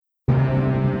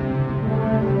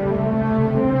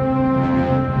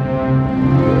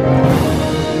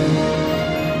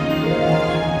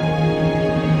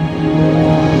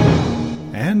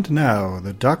now,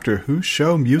 the Doctor Who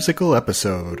Show musical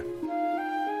episode.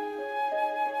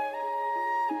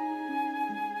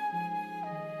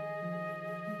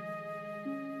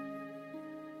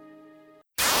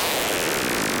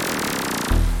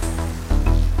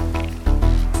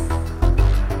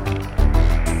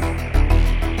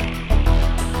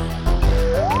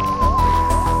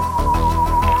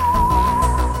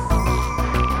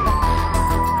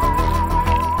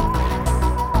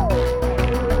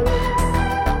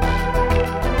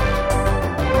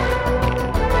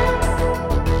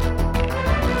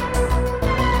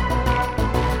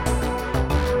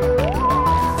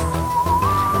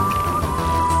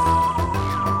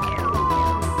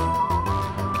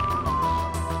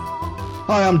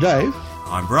 Hi, I'm Dave.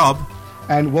 I'm Rob.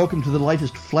 And welcome to the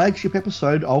latest flagship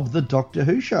episode of the Doctor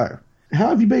Who Show. How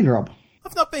have you been, Rob?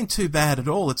 I've not been too bad at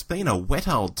all. It's been a wet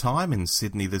old time in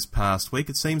Sydney this past week.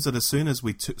 It seems that as soon as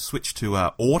we switched to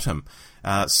autumn,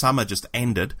 summer just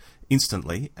ended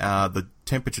instantly. The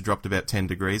temperature dropped about 10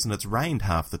 degrees and it's rained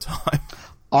half the time.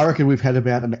 I reckon we've had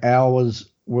about an hour's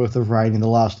worth of rain in the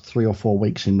last 3 or 4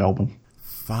 weeks in Melbourne.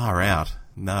 Far out.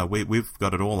 No, we've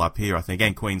got it all up here, I think,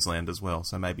 and Queensland as well,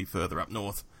 so maybe further up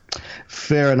north.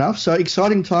 Fair enough. So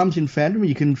exciting times in fandom.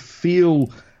 You can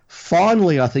feel,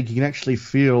 finally, I think you can actually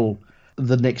feel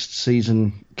the next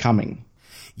season coming.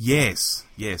 Yes.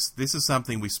 This is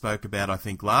something we spoke about, I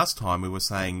think, last time. We were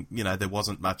saying, there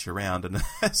wasn't much around, and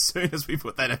as soon as we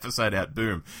put that episode out,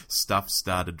 boom, stuff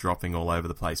started dropping all over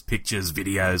the place. Pictures,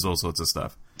 videos, all sorts of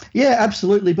stuff. Yeah,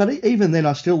 absolutely. But even then,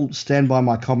 I still stand by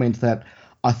my comment that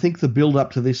I think the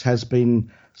build-up to this has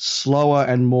been slower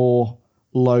and more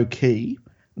low-key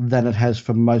than it has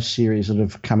for most series that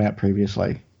have come out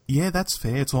previously. Yeah, that's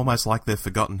fair. It's almost like they've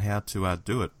forgotten how to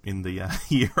do it in the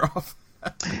year off.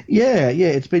 Yeah,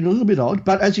 it's been a little bit odd.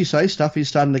 But as you say, stuff is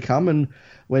starting to come, and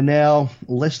we're now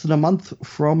less than a month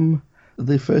from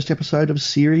the first episode of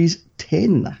Series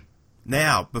 10.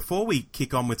 Now, before we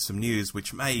kick on with some news,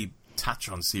 which may touch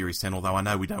on Series 10, although I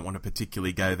know we don't want to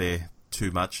particularly go there too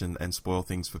much and spoil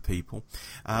things for people.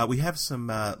 We have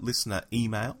some listener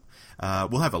email.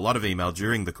 We'll have a lot of email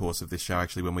during the course of this show,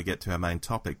 actually, when we get to our main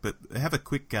topic. But I have a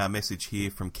quick message here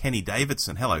from Kenny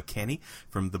Davidson. Hello, Kenny,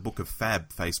 from the Book of Fab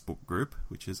Facebook group,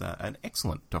 which is an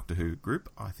excellent Doctor Who group.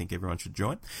 I think everyone should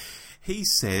join. He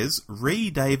says,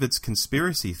 David's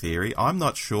conspiracy theory, I'm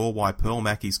not sure why Pearl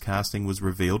Mackie's casting was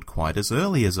revealed quite as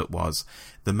early as it was.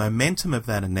 The momentum of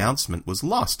that announcement was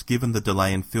lost given the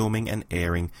delay in filming and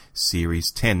airing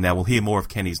Series 10. Now, we'll hear more of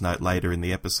Kenny's note later in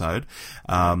the episode.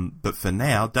 But for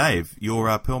now, Dave,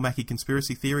 your Pearl Mackie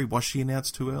conspiracy theory, was she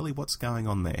announced too early? What's going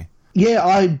on there? Yeah,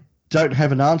 I don't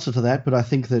have an answer to that, but I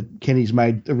think that Kenny's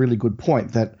made a really good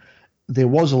point that there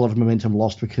was a lot of momentum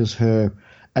lost because her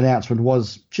announcement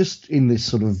was just in this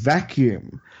sort of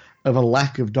vacuum of a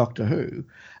lack of Doctor Who.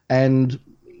 And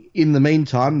in the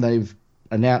meantime, they've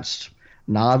announced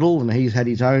Nardal, and he's had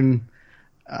his own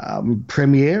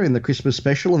premiere in the Christmas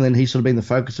special, and then he's sort of been the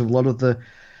focus of a lot of the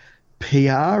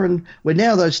PR. And we're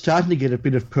now, though, starting to get a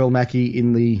bit of Pearl Mackie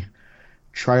in the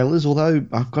trailers, although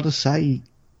I've got to say,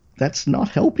 that's not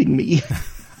helping me.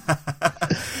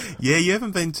 Yeah, you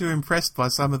haven't been too impressed by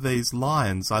some of these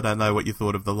lines. I don't know what you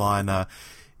thought of the line,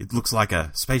 it looks like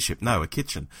a spaceship, no, a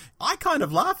kitchen. I kind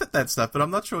of laugh at that stuff, but I'm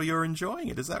not sure you're enjoying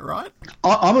it. Is that right?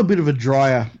 I'm a bit of a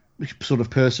drier sort of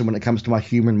person when it comes to my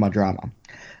humour and my drama.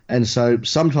 And so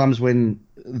sometimes when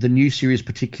the new series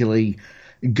particularly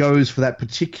goes for that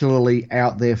particularly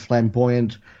out there,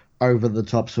 flamboyant,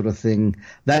 over-the-top sort of thing,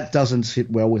 that doesn't sit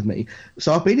well with me.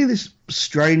 So I've been in this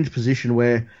strange position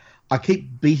where I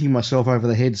keep beating myself over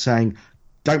the head saying,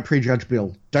 don't prejudge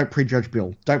Bill, don't prejudge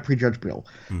Bill, don't prejudge Bill.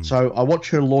 So I watch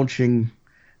her launching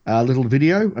a little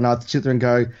video, and I sit there and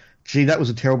go, gee, that was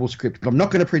a terrible script, but I'm not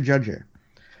going to prejudge her.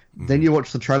 Then you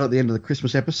watch the trailer at the end of the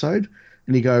Christmas episode,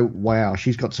 and you go, wow,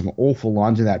 she's got some awful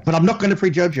lines in that, but I'm not going to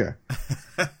prejudge her.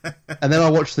 And then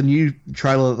I watch the new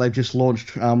trailer that they've just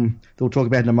launched, that we'll talk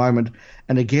about in a moment,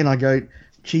 and again I go,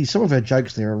 gee, some of her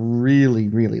jokes there are really,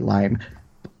 really lame.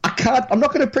 I'm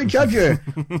not going to prejudge her.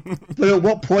 But at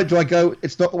what point do I go,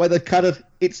 it's not the way they cut it,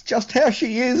 it's just how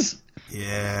she is?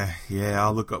 Yeah,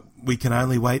 I'll look, we can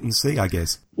only wait and see, I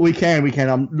guess. We can.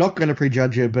 I'm not going to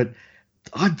prejudge her, but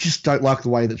I just don't like the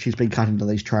way that she's been cut into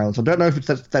these trailers. I don't know if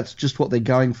that's just what they're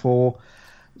going for.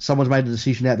 Someone's made a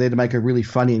decision out there to make her really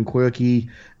funny and quirky,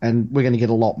 and we're going to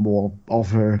get a lot more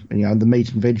of her, the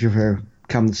meat and veg of her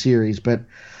come the series, but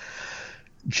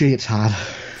gee, it's hard.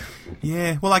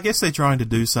 Yeah, well, I guess they're trying to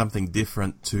do something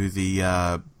different to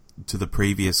the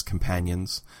previous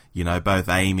companions. Both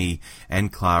Amy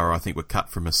and Clara, I think, were cut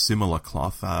from a similar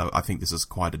cloth. I think this is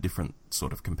quite a different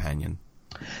sort of companion.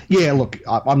 Yeah, look,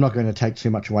 I'm not going to take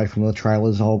too much away from the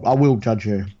trailers. I will judge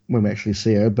her when we actually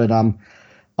see her, but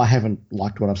I haven't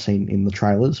liked what I've seen in the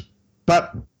trailers.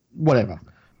 But whatever.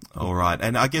 All right,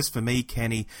 and I guess for me,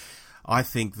 Kenny, I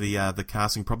think the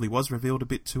casting probably was revealed a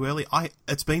bit too early.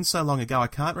 It's been so long ago, I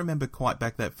can't remember quite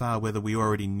back that far whether we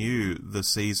already knew the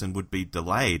season would be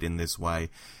delayed in this way.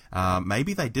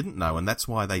 Maybe they didn't know, and that's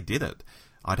why they did it.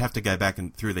 I'd have to go back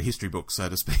and through the history books, so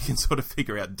to speak, and sort of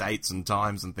figure out dates and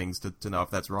times and things to know if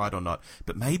that's right or not.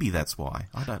 But maybe that's why.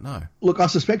 I don't know. Look, I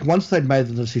suspect once they'd made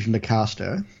the decision to cast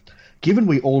her, given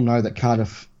we all know that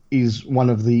Cardiff is one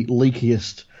of the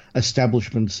leakiest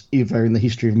establishments ever in the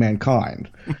history of mankind,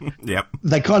 yep,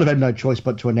 they kind of had no choice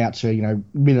but to announce her,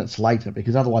 minutes later,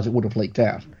 because otherwise it would have leaked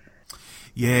out.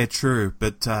 Yeah, true.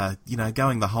 But,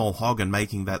 going the whole hog and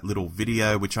making that little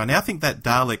video, which I now think that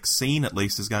Dalek scene at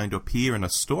least is going to appear in a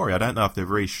story. I don't know if they've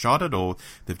reshot it or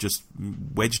they've just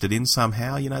wedged it in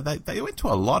somehow. They went to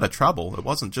a lot of trouble. It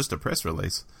wasn't just a press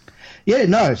release. Yeah,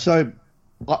 no. So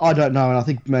I don't know. And I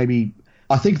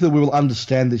think that we will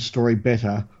understand this story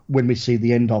better when we see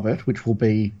the end of it, which will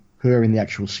be her in the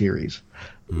actual series.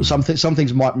 Some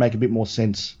things might make a bit more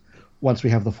sense once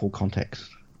we have the full context.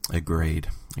 Agreed.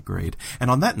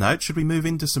 And on that note, should we move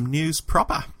into some news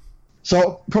proper?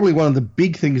 So probably one of the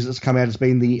big things that's come out has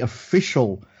been the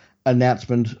official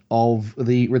announcement of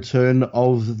the return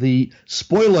of the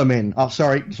Spoiler Men. Oh,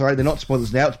 sorry, they're not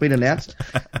spoilers now. It's been announced.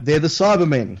 They're the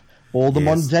Cybermen, or the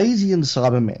Mondasian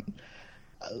Cybermen,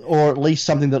 or at least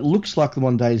something that looks like the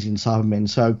Mondasian Cybermen.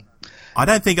 So I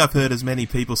don't think I've heard as many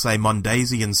people say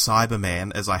Mondasian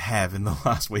Cyberman as I have in the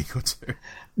last week or two.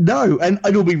 No, and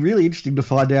it'll be really interesting to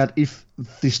find out if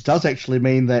this does actually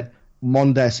mean that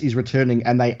Mondas is returning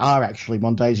and they are actually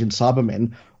Mondasian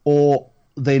Cybermen, or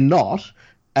they're not,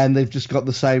 and they've just got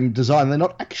the same design. They're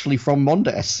not actually from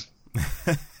Mondas.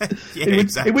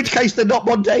 Exactly. In which case, they're not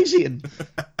Mondasian.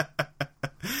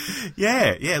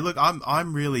 Yeah. Look,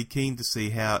 I'm really keen to see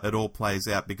how it all plays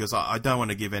out because I don't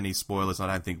want to give any spoilers. I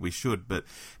don't think we should, but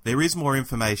there is more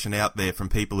information out there from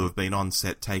people who have been on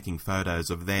set taking photos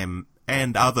of them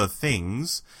and other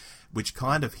things, which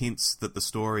kind of hints that the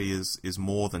story is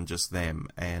more than just them.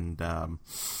 And I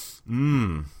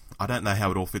don't know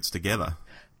how it all fits together.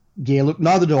 Yeah, look,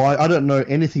 neither do I. I don't know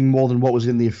anything more than what was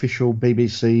in the official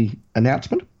BBC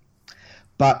announcement.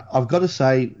 But I've got to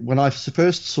say, when I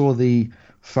first saw the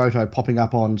photo popping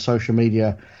up on social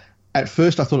media, at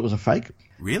first I thought it was a fake.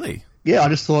 Really? Yeah, I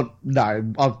just thought, no.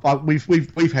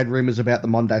 We've had rumours about the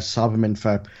Mondas Cybermen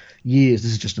for years.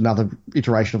 This is just another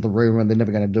iteration of the rumour, and they're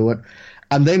never going to do it.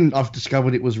 And then I've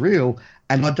discovered it was real,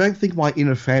 and I don't think my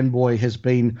inner fanboy has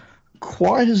been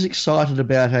quite as excited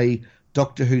about a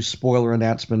Doctor Who spoiler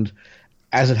announcement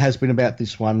as it has been about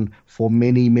this one for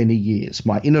many, many years.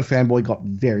 My inner fanboy got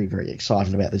very, very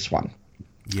excited about this one.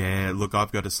 Yeah, look,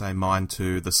 I've got to say mine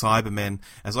too. The Cybermen,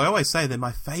 as I always say, they're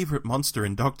my favourite monster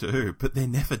in Doctor Who, but they're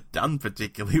never done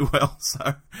particularly well.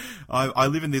 So I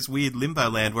live in this weird limbo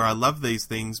land where I love these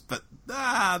things, but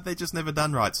they're just never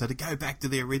done right. So to go back to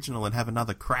the original and have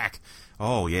another crack,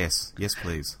 oh, yes,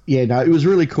 please. Yeah, no, it was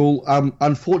really cool.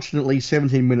 Unfortunately,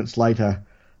 17 minutes later,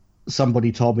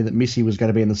 somebody told me that Missy was going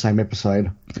to be in the same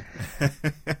episode.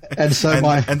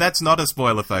 And that's not a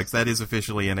spoiler, folks. That is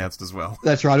officially announced as well.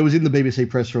 That's right. It was in the BBC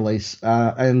press release.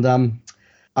 And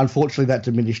unfortunately, that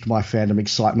diminished my fandom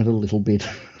excitement a little bit.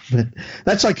 But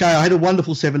that's okay. I had a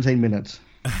wonderful 17 minutes.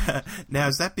 Now,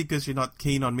 is that because you're not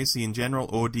keen on Missy in general,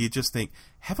 or do you just think,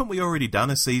 haven't we already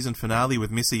done a season finale with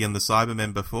Missy and the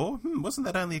Cybermen before? Wasn't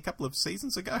that only a couple of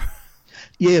seasons ago?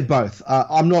 Yeah, both.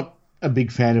 I'm not a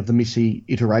big fan of the Missy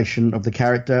iteration of the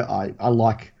character. I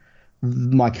like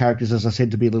my characters, as I said,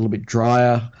 to be a little bit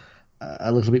drier,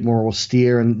 a little bit more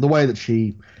austere, and the way that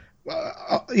she,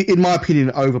 in my opinion,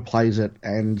 overplays it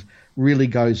and really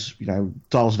goes,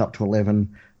 dials it up to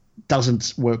 11,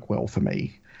 doesn't work well for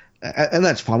me. And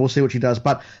that's fine. We'll see what she does.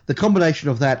 But the combination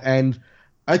of that and,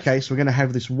 okay, so we're going to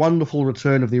have this wonderful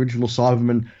return of the original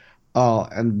Cybermen,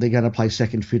 and they're going to play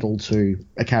second fiddle to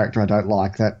a character I don't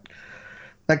like, that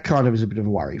kind of is a bit of a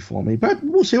worry for me. But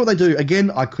we'll see what they do.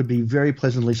 Again, I could be very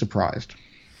pleasantly surprised.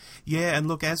 Yeah, and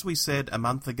look, as we said a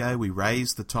month ago, we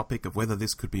raised the topic of whether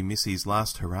this could be Missy's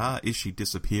last hurrah. Is she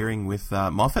disappearing with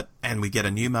Moffat? And we get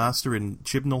a new master in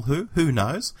Chibnall Who? Who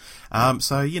knows?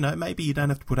 So, maybe you don't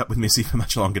have to put up with Missy for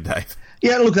much longer, Dave.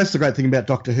 Yeah, look, that's the great thing about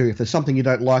Doctor Who. If there's something you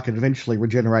don't like, it eventually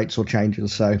regenerates or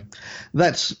changes. So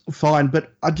that's fine.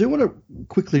 But I do want to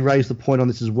quickly raise the point on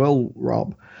this as well,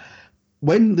 Rob.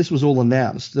 When this was all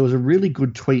announced, there was a really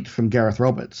good tweet from Gareth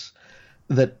Roberts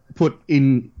that put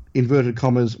in inverted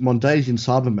commas Mondasian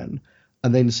Cybermen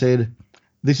and then said,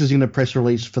 this is in a press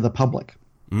release for the public.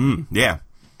 Yeah.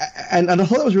 And I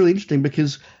thought that was really interesting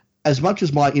because as much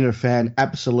as my inner fan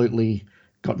absolutely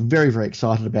got very, very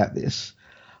excited about this,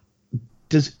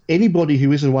 does anybody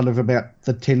who isn't one of about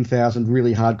the 10,000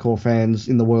 really hardcore fans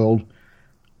in the world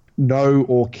know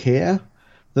or care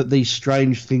that these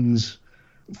strange things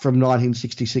from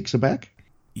 1966 are back?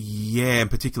 Yeah,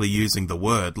 and particularly using the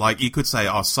word. Like, you could say,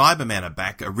 Cybermen are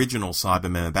back, original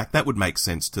Cybermen are back. That would make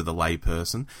sense to the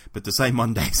layperson. But to say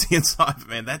Mondasian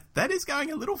Cybermen, that is going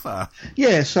a little far.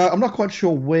 Yeah, so I'm not quite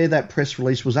sure where that press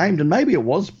release was aimed, and maybe it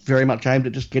was very much aimed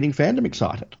at just getting fandom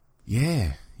excited.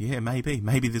 Yeah, maybe.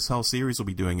 Maybe this whole series will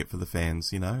be doing it for the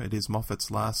fans, you know. It is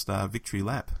Moffat's last victory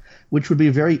lap. Which would be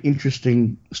a very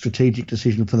interesting strategic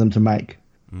decision for them to make.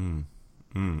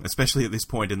 Especially at this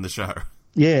point in the show.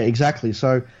 Yeah, exactly.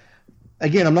 So,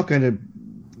 again, I'm not going to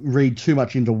read too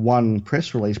much into one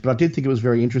press release, but I did think it was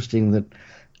very interesting that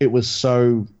it was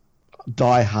so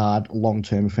die-hard,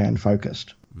 long-term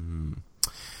fan-focused.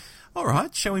 All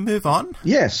right, shall we move on?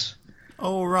 Yes.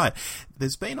 All right.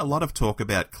 There's been a lot of talk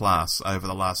about Class over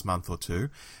the last month or two,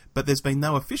 but there's been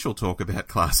no official talk about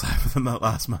Class over the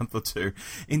last month or two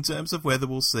in terms of whether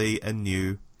we'll see a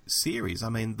new series. I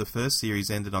mean, the first series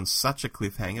ended on such a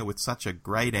cliffhanger with such a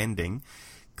great ending.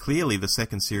 Clearly, the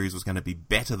second series was going to be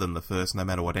better than the first, no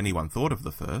matter what anyone thought of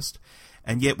the first.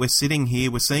 And yet we're sitting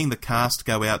here, we're seeing the cast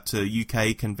go out to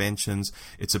UK conventions.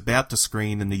 It's about to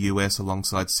screen in the US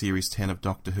alongside Series 10 of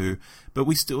Doctor Who. But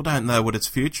we still don't know what its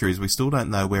future is. We still don't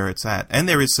know where it's at. And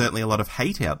there is certainly a lot of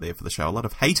hate out there for the show. A lot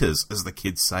of haters, as the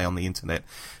kids say on the internet.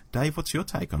 Dave, what's your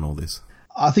take on all this?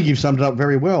 I think you've summed it up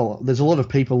very well. There's a lot of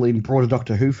people in broader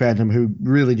Doctor Who fandom who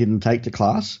really didn't take to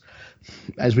Class.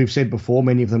 As we've said before,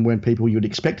 many of them weren't people you'd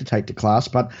expect to take to Class,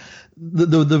 but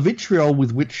the vitriol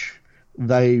with which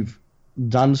they've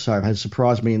done so has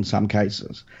surprised me in some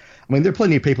cases. I mean, there are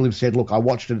plenty of people who've said, look, I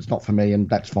watched it, it's not for me, and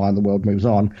that's fine, the world moves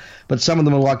on. But some of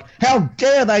them are like, how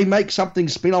dare they make something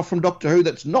spin-off from Doctor Who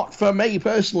that's not for me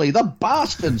personally, the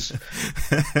bastards!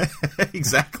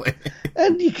 Exactly.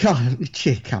 And you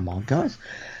can't, come on, guys.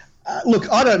 Look,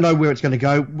 I don't know where it's going to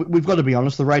go. We've got to be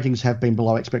honest, the ratings have been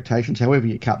below expectations, however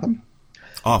you cut them.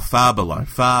 Oh, far below.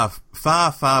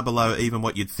 Far below even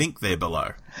what you'd think they're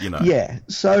below, you know. Yeah,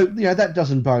 so, that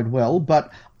doesn't bode well,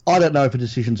 but I don't know if a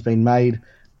decision's been made.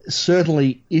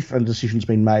 Certainly, if a decision's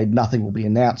been made, nothing will be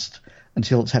announced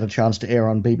until it's had a chance to air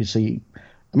on BBC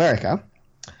America.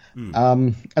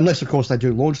 Unless, of course, they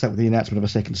do launch that with the announcement of a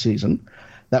second season.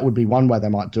 That would be one way they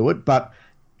might do it, but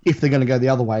if they're going to go the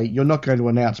other way, you're not going to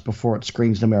announce before it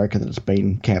screens in America that it's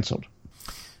been cancelled.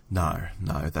 No,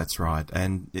 that's right.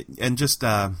 And just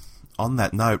on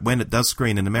that note, when it does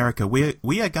screen in America,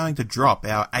 we are going to drop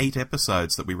our 8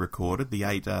 episodes that we recorded, the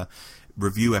 8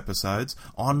 review episodes,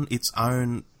 on its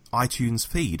own iTunes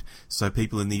feed, so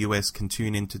people in the US can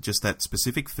tune into just that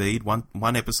specific feed,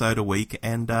 one episode a week,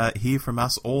 and hear from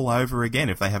us all over again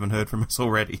if they haven't heard from us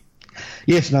already.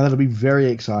 Yes, no, that'll be very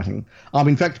exciting. I'm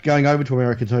in fact going over to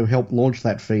America to help launch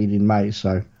that feed in May,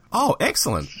 so... Oh,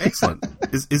 excellent.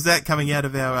 Is that coming out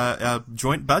of our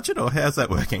joint budget, or how's that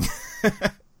working?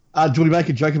 Do we make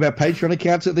a joke about Patreon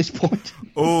accounts at this point?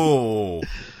 Oh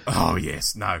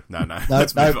yes. No.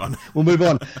 Let's move on. We'll move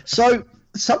on. So,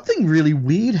 something really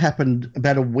weird happened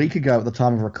about a week ago at the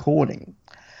time of recording.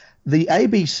 The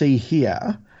ABC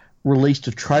here released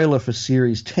a trailer for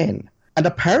Series 10, and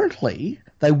apparently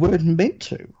they weren't meant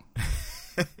to.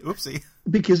 Oopsie.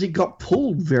 Because it got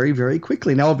pulled very, very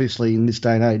quickly. Now, obviously, in this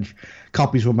day and age,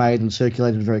 copies were made and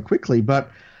circulated very quickly, but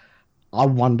I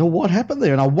wonder what happened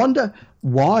there, and I wonder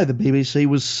why the BBC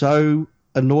was so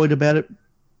annoyed about it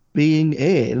being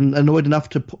aired and annoyed enough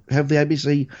to have the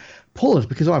ABC pull it,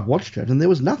 because I've watched it and there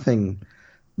was nothing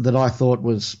that I thought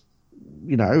was,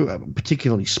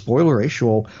 particularly spoilerish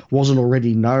or wasn't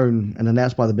already known and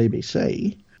announced by the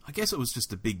BBC. I guess it was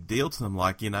just a big deal to them,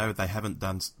 like, they haven't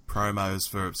done promos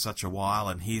for such a while,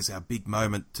 and here's our big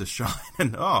moment to shine,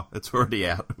 and it's already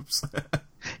out. Oops.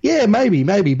 Yeah,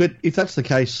 maybe, but if that's the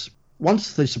case,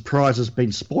 once the surprise has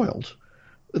been spoiled,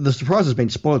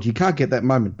 you can't get that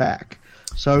moment back.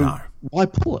 So Why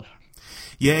pull it?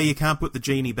 Yeah, you can't put the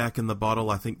genie back in the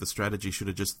bottle. I think the strategy should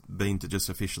have just been to just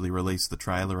officially release the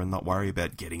trailer and not worry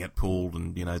about getting it pulled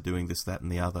and, doing this, that,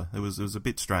 and the other. It was a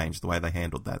bit strange the way they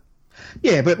handled that.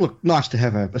 Yeah, but look, nice to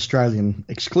have an Australian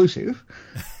exclusive.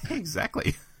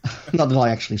 Exactly. Not that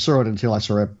I actually saw it until I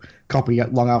saw a copy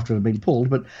long after it had been pulled,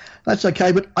 but that's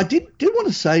okay. But I did want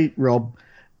to say, Rob,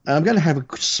 and I'm going to have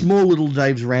a small little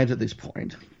Dave's rant at this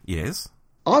point. Yes.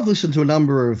 I've listened to a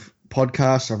number of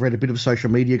podcasts, I've read a bit of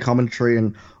social media commentary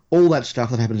and all that stuff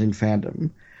that happens in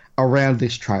fandom around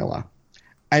this trailer.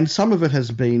 And some of it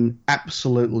has been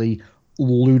absolutely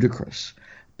ludicrous.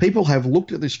 people have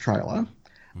looked at this trailer,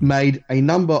 made a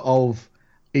number of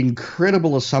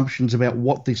incredible assumptions about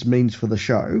what this means for the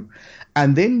show,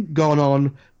 and then gone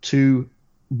on to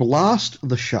blast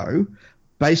the show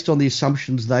based on the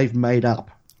assumptions they've made up.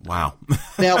 Wow.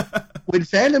 Now, when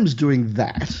fandom's doing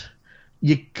that,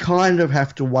 you kind of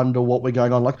have to wonder what we're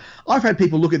going on. Like, I've had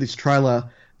people look at this trailer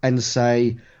and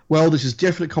say, well, this is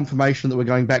definite confirmation that we're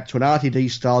going back to an RTD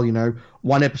style,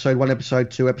 one episode,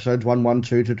 2 episodes, 1,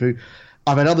 2, 2.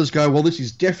 I've had others go, well, this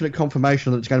is definite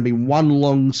confirmation that it's going to be one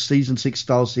long season 6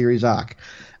 style series arc.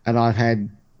 And I've had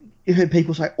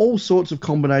people say all sorts of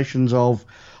combinations of,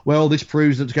 well, this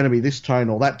proves that it's going to be this tone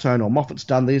or that tone, or Moffat's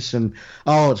done this, and,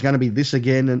 it's going to be this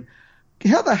again. And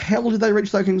how the hell did they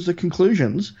reach those kinds of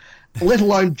conclusions, let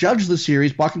alone judge the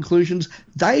series by conclusions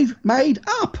they've made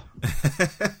up?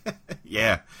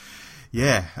 Yeah.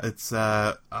 It's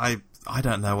I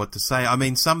don't know what to say. I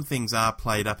mean, some things are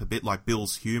played up a bit, like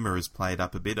Bill's humour is played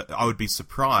up a bit. I would be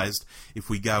surprised if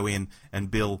we go in and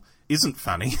Bill isn't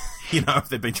funny, if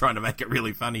they've been trying to make it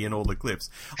really funny in all the clips.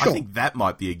 Sure. I think that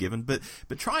might be a given, but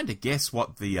trying to guess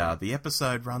what the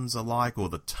episode runs are like, or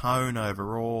the tone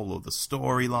overall, or the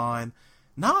storyline,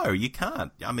 no, you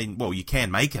can't. I mean, well, you can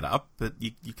make it up, but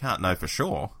you can't know for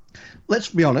sure. Let's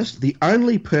be honest, the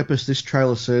only purpose this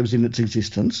trailer serves in its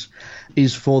existence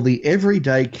is for the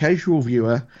everyday casual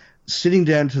viewer sitting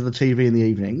down to the TV in the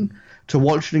evening to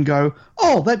watch it and go,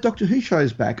 oh, that Doctor Who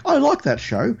show's back. I like that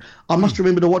show. I must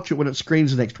remember to watch it when it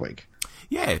screens next week.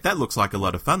 Yeah, that looks like a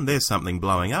lot of fun. There's something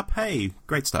blowing up. Hey,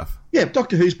 great stuff. Yeah,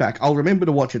 Doctor Who's back. I'll remember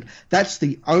to watch it. That's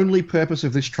the only purpose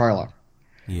of this trailer.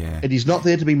 Yeah. It is not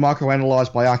there to be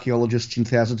microanalyzed by archaeologists in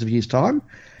thousands of years' time.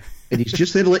 It is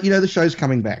just there to let you know the show's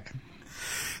coming back.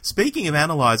 Speaking of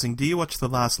analysing, do you watch The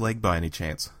Last Leg by any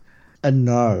chance?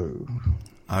 No.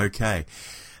 Okay.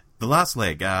 The Last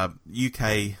Leg,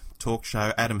 UK talk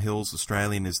show. Adam Hills,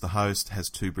 Australian, is the host, has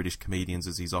 2 British comedians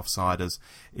as his offsiders.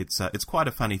 It's quite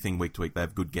a funny thing week to week. They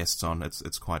have good guests on.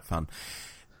 It's quite fun.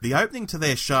 The opening to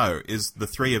their show is the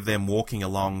 3 of them walking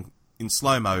along in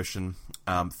slow motion.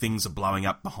 Things are blowing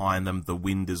up behind them. The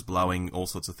wind is blowing. All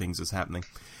sorts of things is happening.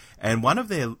 And one of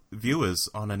their viewers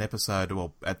on an episode,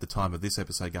 well, at the time of this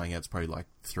episode going out, it's probably like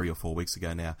 3 or 4 weeks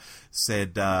ago now,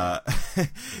 said,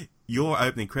 your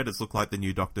opening credits look like the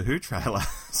new Doctor Who trailer.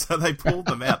 So they pulled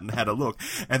them out and had a look,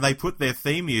 and they put their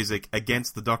theme music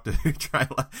against the Doctor Who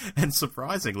trailer, and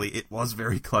surprisingly, it was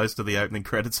very close to the opening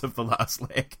credits of The Last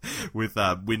Leg, with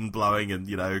wind blowing and,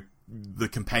 the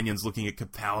companions looking at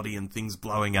Capaldi and things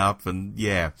blowing up, and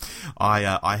yeah,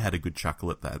 I had a good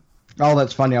chuckle at that. Oh,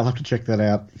 that's funny. I'll have to check that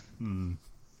out.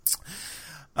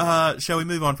 Shall we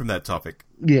move on from that topic?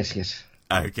 Yes.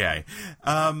 Okay.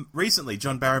 Recently,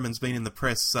 John Barrowman's been in the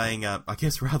press saying, I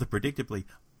guess rather predictably,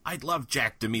 I'd love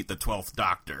Jack to meet the 12th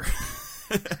Doctor.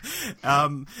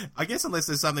 I guess unless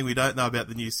there's something we don't know about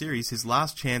the new series, his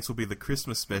last chance will be the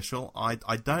Christmas special.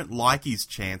 I don't like his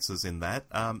chances in that.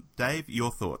 Dave,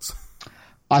 your thoughts?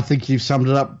 I think you've summed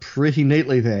it up pretty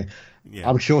neatly there. Yeah.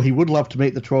 I'm sure he would love to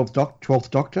meet the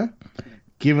 12th Doctor.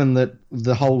 Given that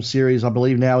the whole series, I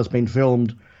believe, now has been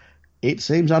filmed, it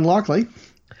seems unlikely.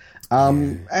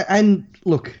 And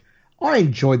look, I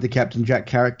enjoyed the Captain Jack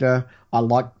character. I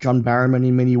like John Barrowman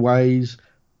in many ways,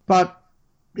 but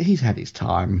he's had his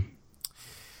time.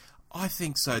 I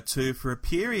think so too. For a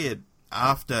period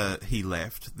after he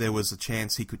left, there was a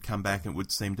chance he could come back and it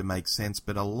would seem to make sense,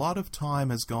 but a lot of time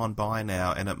has gone by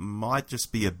now, and it might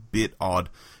just be a bit odd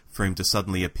for him to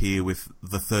suddenly appear with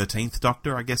the 13th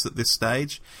Doctor, I guess, at this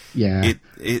stage. Yeah.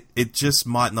 It just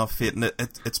might not fit, and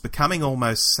it's becoming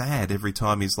almost sad every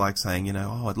time he's like saying,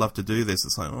 I'd love to do this.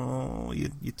 It's like,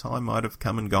 your time might have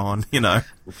come and gone,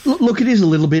 Look, it is a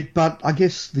little bit, but I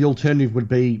guess the alternative would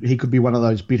be he could be one of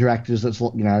those bitter actors that's,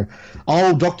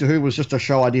 Doctor Who was just a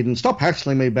show I did, and stop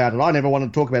hassling me about it. I never want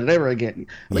to talk about it ever again.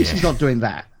 At least he's not doing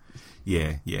that.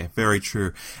 Yeah, very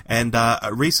true. And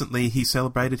recently he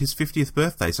celebrated his 50th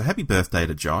birthday, so happy birthday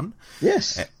to John.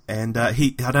 Yes. And I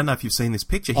don't know if you've seen this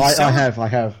picture. I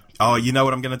have. Oh, you know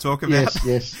what I'm going to talk about?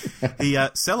 Yes. He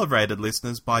celebrated,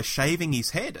 listeners, by shaving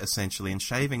his head, essentially, and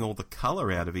shaving all the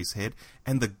colour out of his head,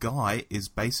 and the guy is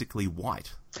basically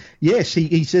white. Yes,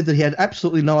 he said that he had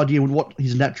absolutely no idea what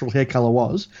his natural hair colour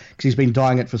was, because he's been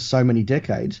dyeing it for so many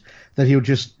decades, that he would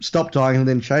just stop dyeing and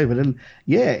then shave it. And,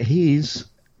 yeah, he is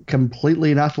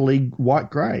completely and utterly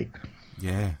white-grey.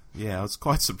 Yeah, I was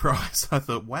quite surprised. I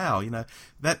thought, wow,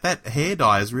 that hair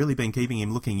dye has really been keeping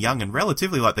him looking young and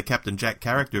relatively like the Captain Jack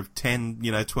character of 10,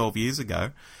 12 years ago.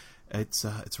 It's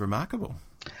remarkable.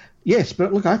 Yes,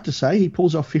 but look, I have to say, he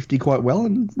pulls off 50 quite well,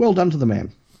 and well done to the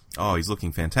man. Oh, he's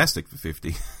looking fantastic for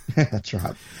 50. That's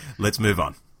right. Let's move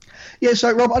on. Yeah,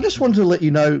 so, Rob, I just wanted to let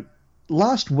you know,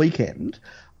 last weekend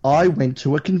I went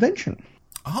to a convention.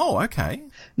 Oh, okay.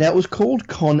 Now, it was called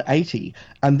Con 80,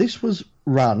 and this was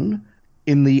run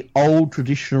in the old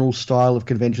traditional style of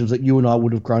conventions that you and I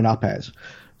would have grown up as.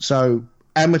 So,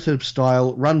 amateur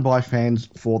style, run by fans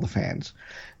for the fans.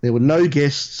 There were no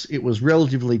guests. It was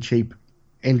relatively cheap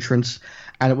entrance,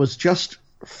 and it was just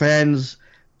fans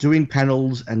doing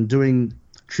panels and doing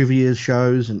trivia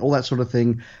shows and all that sort of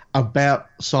thing about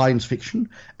science fiction.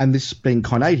 And this, being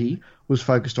Con 80, was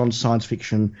focused on science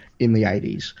fiction in the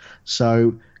 80s.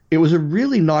 So it was a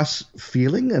really nice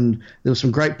feeling, and there were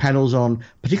some great panels on,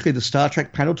 particularly the Star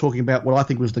Trek panel, talking about what I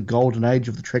think was the golden age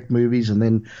of the Trek movies and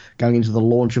then going into the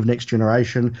launch of Next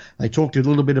Generation. They talked a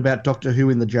little bit about Doctor Who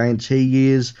in the J&T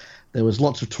years. There was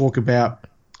lots of talk about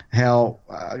how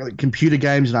computer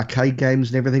games and arcade games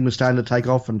and everything was starting to take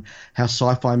off, and how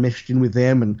sci-fi meshed in with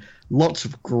them, and lots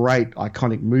of great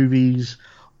iconic movies,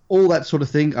 all that sort of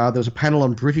thing. There was a panel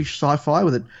on British sci-fi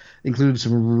that included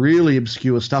some really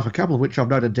obscure stuff, a couple of which I've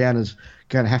noted down as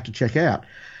going to have to check out.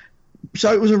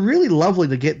 So it was a really lovely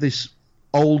to get this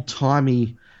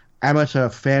old-timey, amateur,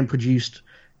 fan-produced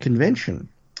convention.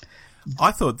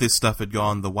 I thought this stuff had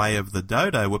gone the way of the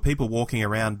dodo. Were people walking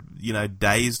around,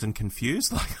 dazed and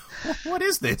confused? Like, what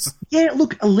is this? Yeah,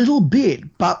 look, a little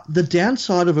bit. But the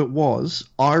downside of it was,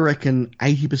 I reckon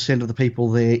 80% of the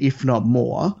people there, if not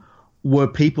more, were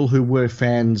people who were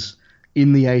fans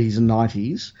in the 80s and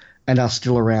 90s and are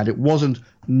still around. It wasn't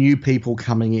new people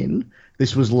coming in.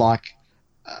 This was like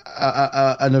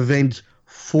an event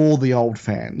for the old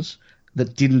fans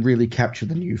that didn't really capture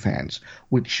the new fans,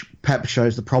 which perhaps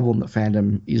shows the problem that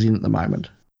fandom is in at the moment.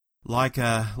 Like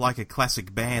a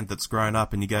classic band that's grown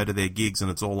up, and you go to their gigs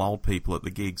and it's all old people at the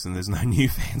gigs and there's no new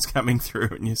fans coming through,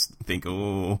 and you think,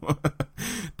 oh,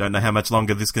 don't know how much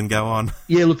longer this can go on.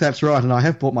 Yeah, look, that's right, and I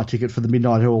have bought my ticket for the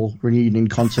Midnight Oil reunion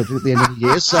concert at the end of the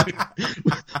year, so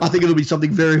I think it'll be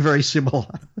something very, very similar.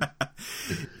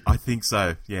 I think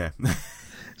so, yeah.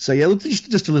 So yeah, look,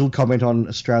 just a little comment on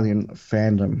Australian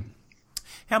fandom.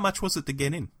 How much was it to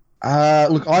get in?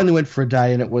 Look, I only went for a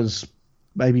day, and it was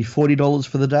maybe $40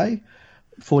 for the day,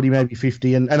 40 maybe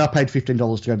 50, and I paid $15 to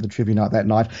go to the trivia night that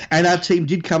night, and our team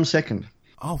did come second.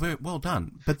 Oh, very well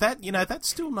done. But that, that's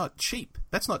still not cheap.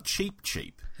 That's not cheap.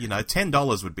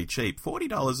 $10 would be cheap.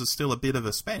 $40 is still a bit of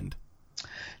a spend.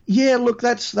 Yeah, look,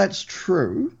 that's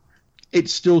true.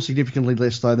 It's still significantly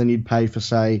less, though, than you'd pay for,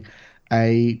 say,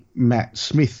 a Matt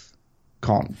Smith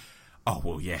con. Oh,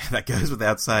 well, yeah, that goes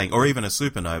without saying. Or even a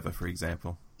Supernova, for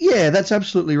example. Yeah, that's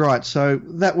absolutely right. So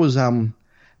that was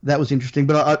interesting.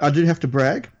 But I do have to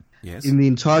brag. Yes. In the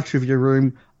entire trivia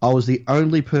room, I was the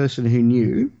only person who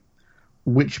knew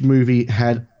which movie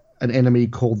had an enemy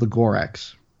called the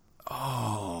Gorax.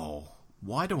 Oh,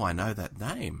 why do I know that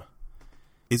name?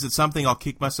 Is it something I'll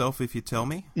kick myself if you tell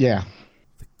me? Yeah.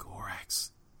 The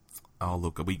Gorax. Oh,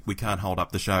 look, we can't hold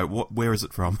up the show. Where is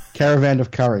it from? Caravan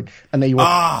of Courage. And there you are.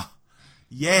 Ah,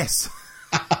 yes.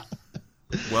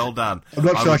 Well done. I'm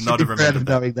not sure I should be proud of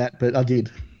that. knowing that, but I did.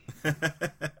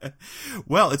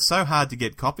 Well, it's so hard to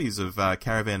get copies of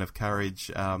Caravan of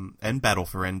Courage and Battle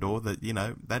for Endor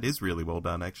that, that is really well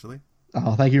done, actually.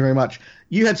 Oh, thank you very much.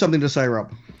 You had something to say,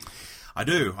 Rob. I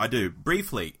do.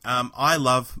 Briefly, I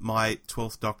love my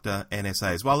 12th Doctor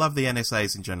NSAs. Well, I love the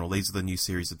NSAs in general. These are the new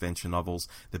series adventure novels.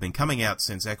 They've been coming out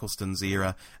since Eccleston's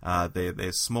era.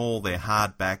 They're small, they're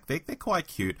hardback, they're quite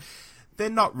cute. They're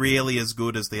not really as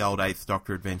good as the old 8th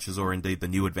Doctor adventures, or indeed the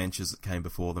new adventures that came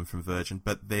before them from Virgin,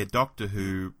 but they're Doctor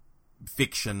Who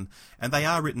fiction, and they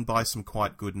are written by some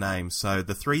quite good names. So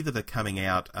the three that are coming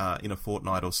out in a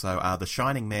fortnight or so are The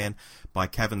Shining Man by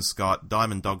Cavan Scott,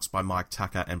 Diamond Dogs by Mike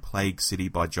Tucker, and Plague City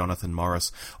by Jonathan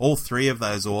Morris. All three of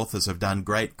those authors have done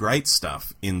great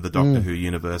stuff in the Doctor Who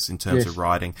universe in terms of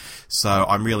writing. So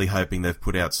I'm really hoping they've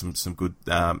put out some good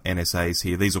NSAs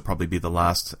here. These will probably be the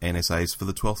last NSAs for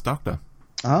the 12th Doctor.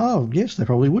 Oh, yes, they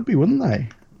probably would be, wouldn't they?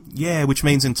 Yeah, which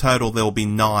means in total there'll be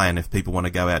 9 if people want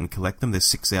to go out and collect them.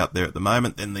 There's 6 out there at the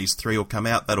moment. Then these 3 will come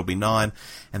out. That'll be 9.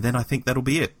 And then I think that'll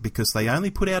be it, because they only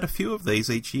put out a few of these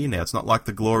each year now. It's not like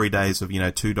the glory days of,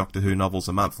 2 Doctor Who novels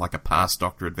a month, like a past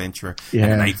Doctor adventure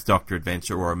and an 8th Doctor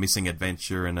adventure, or a missing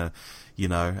adventure and a,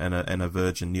 and a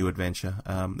Virgin new adventure.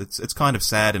 It's kind of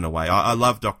sad in a way. I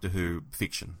love Doctor Who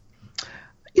fiction.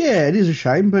 Yeah, it is a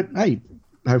shame, but hey,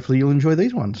 hopefully you'll enjoy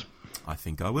these ones. I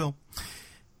think I will.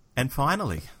 And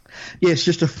finally... Yes,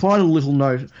 just a final little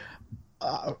note.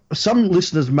 Some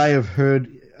listeners may have heard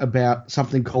about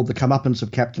something called The Comeuppance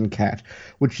of Captain Cat,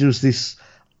 which is this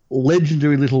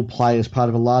legendary little play as part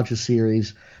of a larger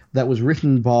series that was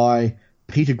written by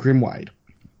Peter Grimwade.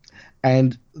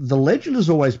 And the legend has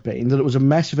always been that it was a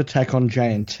massive attack on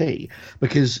JNT,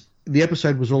 because the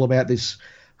episode was all about this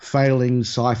failing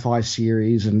sci-fi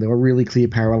series and there were really clear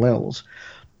parallels.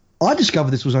 I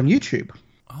discovered this was on YouTube.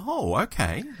 Oh,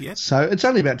 okay. Yes. So it's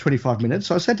only about 25 minutes,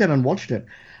 so I sat down and watched it.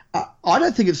 I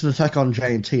don't think it's an attack on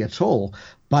JNT at all,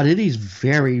 but it is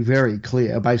very, very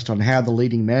clear, based on how the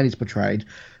leading man is portrayed,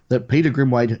 that Peter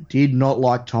Grimwade did not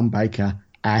like Tom Baker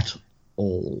at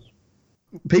all.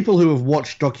 People who have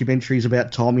watched documentaries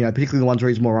about Tom, particularly the ones where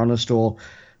he's more honest, or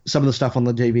some of the stuff on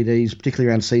the DVDs, particularly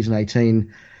around season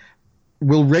 18,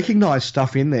 will recognise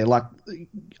stuff in there. Like,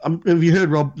 have you heard,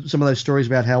 Rob, some of those stories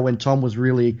about how when Tom was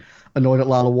really annoyed at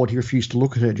Lala Ward, he refused to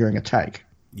look at her during a take?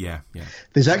 Yeah.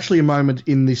 There's actually a moment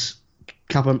in this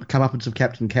comeuppance of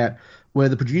Captain Cat where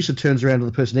the producer turns around to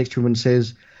the person next to him and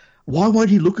says, "Why won't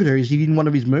he look at her? Is he in one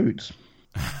of his moods?"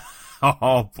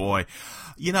 Oh, boy.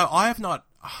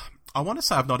 I want to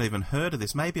say I've not even heard of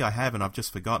this. Maybe I have and I've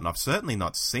just forgotten. I've certainly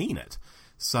not seen it.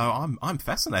 So I'm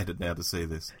fascinated now to see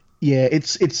this. Yeah,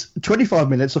 it's 25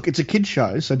 minutes. Look, it's a kid's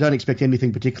show, so don't expect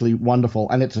anything particularly wonderful,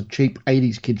 and it's a cheap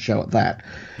 80s kid's show at that.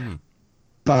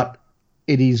 But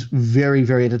it is very,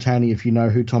 very entertaining if you know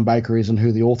who Tom Baker is and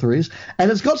who the author is. And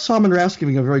it's got Simon Rouse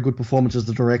giving a very good performance as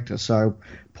the director, so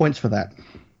points for that.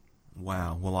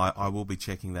 Wow. Well, I will be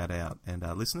checking that out. And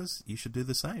listeners, you should do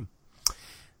the same.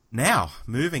 Now,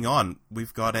 moving on,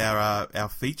 we've got our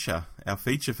feature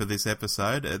for this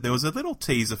episode. There was a little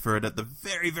teaser for it at the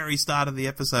very, very start of the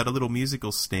episode, a little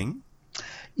musical sting.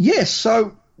 Yes,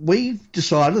 so we've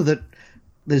decided that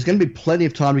there's going to be plenty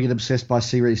of time to get obsessed by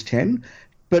Series 10,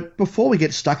 but before we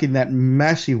get stuck in that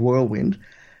massive whirlwind,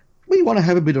 we want to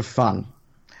have a bit of fun.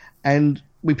 And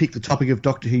we picked the topic of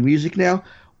Doctor Who music. Now,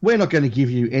 we're not going to give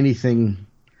you anything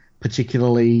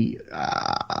particularly,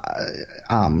 I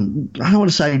don't want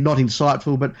to say not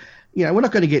insightful, but we're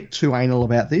not going to get too anal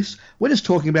about this. We're just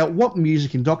talking about what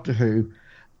music in Doctor Who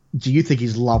do you think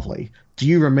is lovely? Do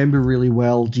you remember really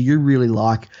well? Do you really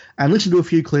like? And listen to a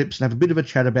few clips and have a bit of a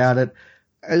chat about it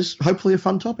as hopefully a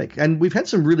fun topic. And we've had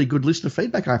some really good listener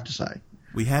feedback, I have to say.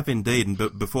 We have indeed,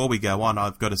 and before we go on,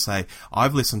 I've got to say,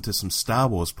 I've listened to some Star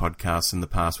Wars podcasts in the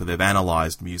past where they've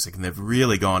analysed music and they've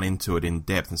really gone into it in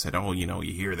depth and said, oh,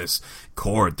 you hear this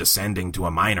chord descending to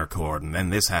a minor chord and then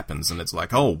this happens, and it's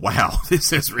like, oh, wow,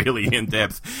 this is really in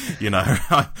depth.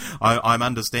 I'm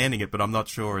understanding it, but I'm not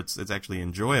sure it's actually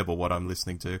enjoyable what I'm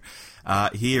listening to.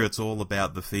 Here it's all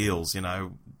about the feels,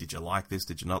 did you like this?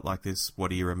 Did you not like this? What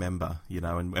do you remember?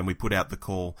 And we put out the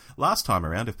call last time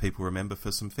around, if people remember,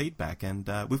 for some feedback, and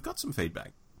we've got some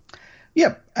feedback.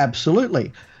 Yep,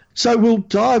 absolutely. So we'll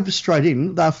dive straight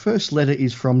in. Our first letter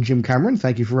is from Jim Cameron.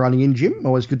 Thank you for writing in, Jim.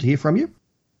 Always good to hear from you.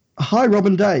 Hi, Rob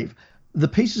and Dave. The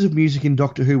pieces of music in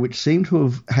Doctor Who which seem to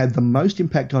have had the most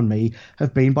impact on me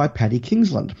have been by Paddy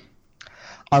Kingsland.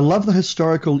 I love the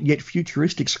historical yet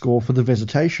futuristic score for the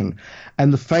Visitation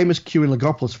and the famous cue in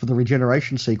Logopolis for the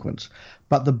regeneration sequence,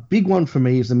 but the big one for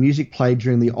me is the music played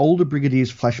during the older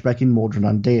Brigadier's flashback in Mordred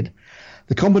Undead.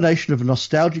 The combination of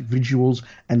nostalgic visuals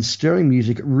and stirring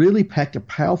music really packed a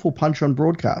powerful punch on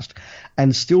broadcast,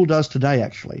 and still does today,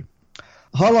 actually.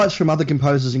 Highlights from other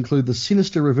composers include the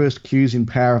sinister reversed cues in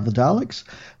Power of the Daleks,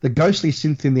 the ghostly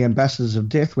synth in The Ambassadors of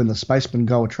Death when the spacemen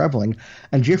go a-travelling,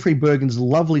 and Geoffrey Bergen's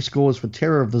lovely scores for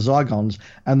Terror of the Zygons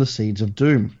and The Seeds of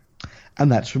Doom. And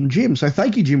that's from Jim. So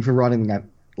thank you, Jim, for writing that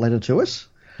letter to us.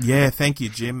 Yeah, thank you,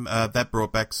 Jim. That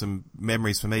brought back some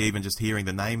memories for me, even just hearing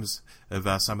the names of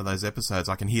some of those episodes.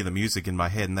 I can hear the music in my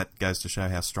head, and that goes to show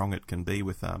how strong it can be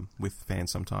with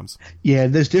fans sometimes. Yeah,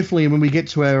 there's definitely, when we get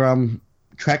to our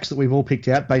tracks that we've all picked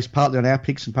out, based partly on our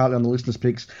picks and partly on the listeners'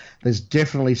 picks, there's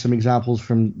definitely some examples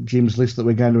from Jim's list that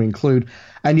we're going to include.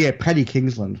 And yeah, Paddy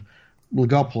Kingsland,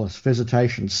 Logopolis,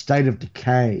 Visitation, State of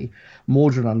Decay,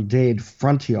 Mordred Undead,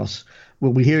 Frontios.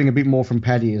 We'll be hearing a bit more from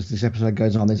Paddy as this episode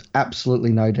goes on. There's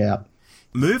absolutely no doubt.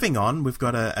 Moving on, we've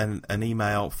got an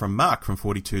email from Mark from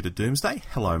 42 to Doomsday.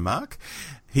 Hello, Mark.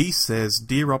 He says,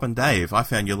 Dear Rob and Dave, I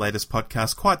found your latest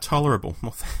podcast quite tolerable.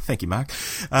 Well, thank you, Mark.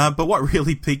 But what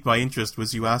really piqued my interest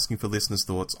was you asking for listeners'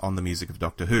 thoughts on the music of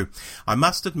Doctor Who. I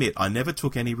must admit, I never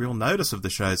took any real notice of the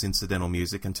show's incidental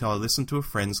music until I listened to a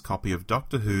friend's copy of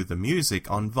Doctor Who, the music,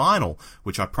 on vinyl,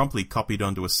 which I promptly copied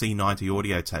onto a C90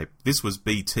 audio tape. This was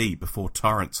BT, before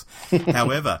torrents.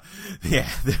 However,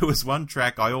 there was one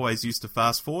track I always used to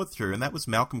fast forward through, and that was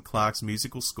Malcolm Clarke's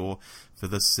musical score for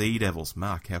the Sea Devils.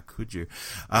 Mark, how could you?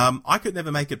 I could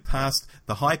never make it past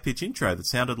the high-pitch intro that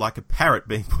sounded like a parrot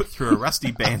being put through a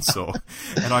rusty bandsaw,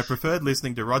 and I preferred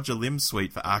listening to Roger Lim's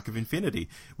suite for Arc of Infinity,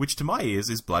 which to my ears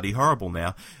is bloody horrible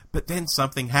now. But then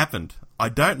something happened. I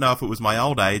don't know if it was my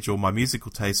old age or my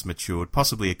musical tastes matured,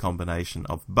 possibly a combination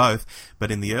of both,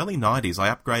 but in the early 90s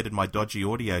I upgraded my dodgy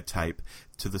audio tape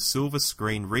to the silver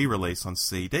screen re-release on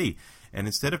CD, and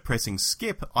instead of pressing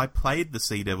skip, I played the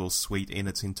Sea Devils suite in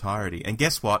its entirety. And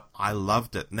guess what? I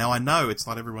loved it. Now, I know it's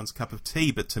not everyone's cup of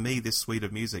tea, but to me, this suite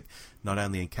of music not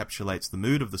only encapsulates the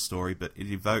mood of the story, but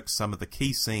it evokes some of the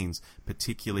key scenes,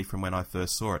 particularly from when I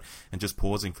first saw it. And just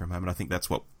pausing for a moment, I think that's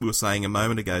what we were saying a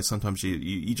moment ago. Sometimes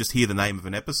you just hear the name of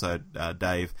an episode,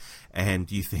 Dave,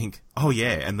 and you think, oh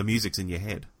yeah, and the music's in your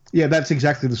head. Yeah, that's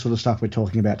exactly the sort of stuff we're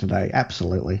talking about today.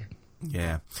 Absolutely.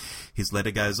 Yeah. His letter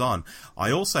goes on.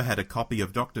 I also had a copy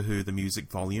of Doctor Who The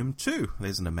Music Volume 2.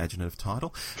 There's an imaginative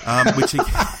title.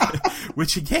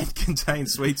 Which again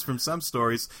contains suites from some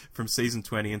stories from Season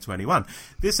 20 and 21.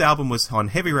 This album was on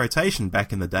heavy rotation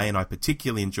back in the day, and I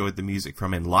particularly enjoyed the music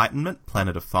from Enlightenment,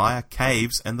 Planet of Fire,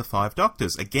 Caves, and The Five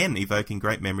Doctors, again evoking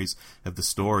great memories of the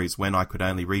stories when I could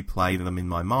only replay them in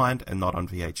my mind and not on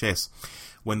VHS.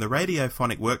 When the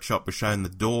Radiophonic Workshop was shown the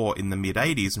door in the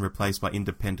mid-80s and replaced by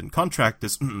independent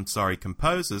contractors,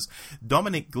 composers,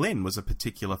 Dominic Glynn was a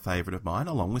particular favourite of mine,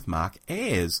 along with Mark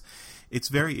Ayres. It's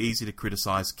very easy to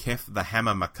criticise Kef the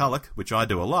Hammer McCulloch, which I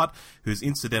do a lot, whose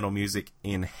incidental music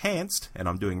enhanced, and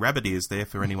I'm doing rabbit ears there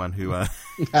for anyone who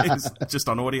is just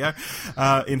on audio,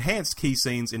 enhanced key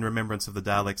scenes in remembrance of the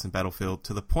Daleks and Battlefield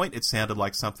to the point it sounded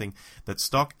like something that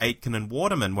Stock, Aitken and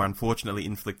Waterman were unfortunately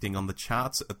inflicting on the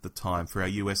charts at the time. For our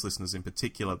US listeners in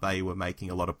particular, they were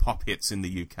making a lot of pop hits in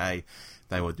the UK.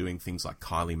 They were doing things like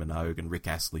Kylie Minogue and Rick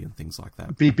Astley and things like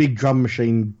that. Big drum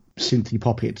machine synthy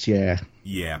pop hits, yeah.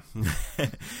 Yeah.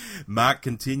 Mark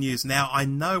continues, now I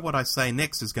know what I say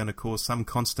next is going to cause some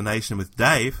consternation with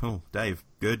Dave. Oh, Dave,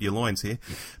 gird your loins here.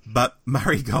 But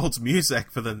Murray Gold's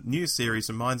music for the new series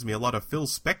reminds me a lot of Phil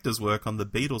Spector's work on the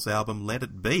Beatles album Let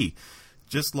It Be.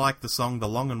 Just like the song The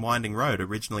Long and Winding Road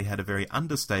originally had a very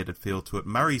understated feel to it,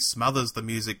 Murray smothers the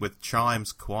music with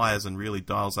chimes, choirs, and really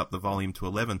dials up the volume to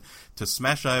 11 to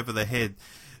smash over the head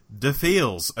the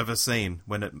feels of a scene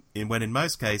when in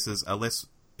most cases a less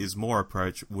is more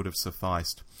approach would have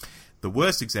sufficed. The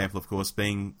worst example, of course,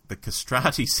 being the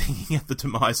castrati singing at the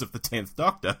demise of the 10th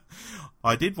Doctor.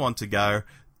 I did want to go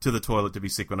to the toilet to be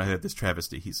sick when I heard this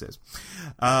travesty, he says.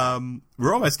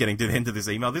 We're almost getting to the end of this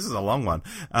email. This is a long one.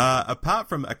 Apart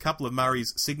from a couple of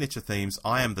Murray's signature themes,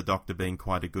 I Am the Doctor being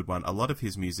quite a good one, a lot of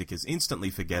his music is instantly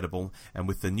forgettable, and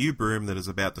with the new broom that is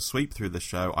about to sweep through the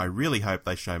show, I really hope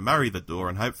they show Murray the door,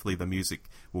 and hopefully the music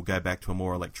will go back to a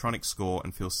more electronic score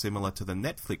and feel similar to the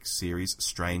Netflix series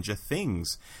Stranger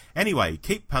Things. Anyway,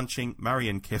 keep punching Murray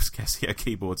and Kef's Casio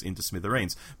keyboards into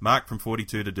smithereens. Mark from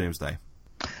 42 to Doomsday.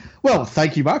 Well,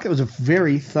 thank you, Mark. It was a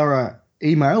very thorough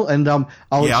email, and I'm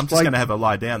just going to have a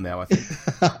lie down now, I think.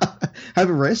 Have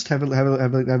a rest. Have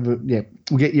a yeah.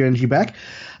 We'll get your energy back.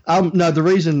 No, the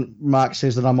reason Mark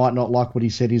says that I might not like what he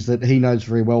said is that he knows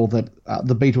very well that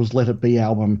the Beatles' Let It Be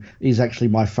album is actually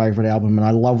my favourite album, and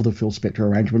I love the Phil Spector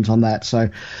arrangements on that. So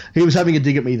he was having a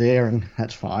dig at me there, and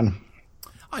that's fine.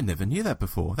 I never knew that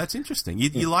before. That's interesting.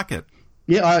 You like it?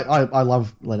 Yeah, I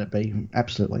love Let It Be.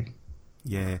 Absolutely.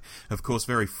 Yeah, of course,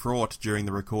 very fraught during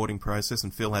the recording process,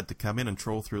 and Phil had to come in and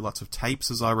trawl through lots of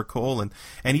tapes, as I recall, and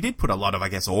he did put a lot of, I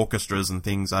guess, orchestras and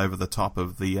things over the top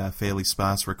of the fairly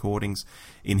sparse recordings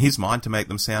in his mind to make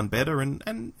them sound better, and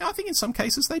I think in some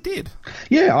cases they did.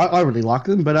 Yeah, I really like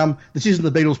them, but this isn't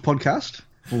the Beatles podcast.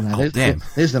 Oh, no, damn.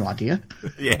 There's an idea.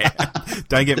 Yeah,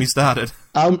 don't get me started.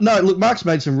 No, look, Mark's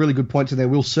made some really good points in there.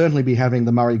 We'll certainly be having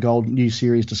the Murray Gold new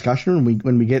series discussion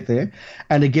when we get there,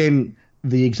 and again,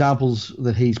 the examples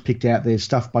that he's picked out there,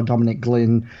 stuff by Dominic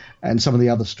Glynn and some of the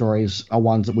other stories, are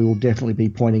ones that we will definitely be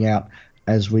pointing out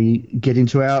as we get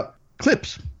into our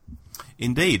clips.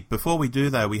 Indeed. Before we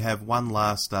do, though, we have one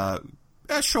last a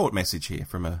short message here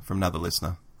from another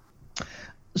listener.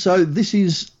 So this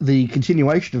is the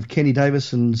continuation of Kenny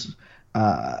Davison's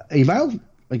email.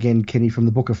 Again, Kenny from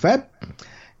the Book of Fab.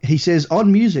 He says,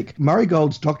 on music, Murray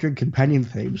Gold's Doctor and Companion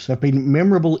themes have been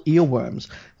memorable earworms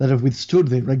that have withstood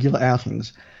their regular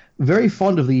outings. Very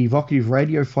fond of the evocative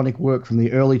radiophonic work from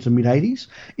the early to mid-80s,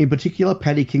 in particular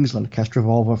Paddy Kingsland,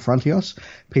 Castrovolva Frontios,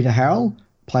 Peter Howell,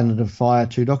 Planet of Fire,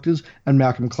 Two Doctors, and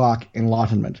Malcolm Clark,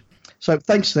 Enlightenment. So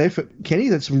thanks there for Kenny.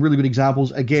 That's some really good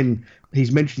examples. Again,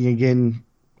 he's mentioning again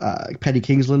Paddy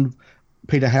Kingsland.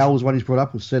 Peter Howell was one he's brought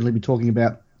up. We'll certainly be talking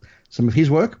about some of his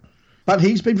work. But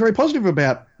he's been very positive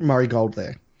about Murray Gold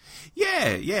there.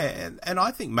 Yeah, and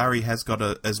I think Murray has got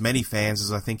as many fans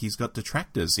as I think he's got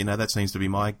detractors. You know, that seems to be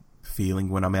my feeling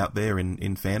when I'm out there in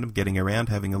fandom, getting around,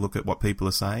 having a look at what people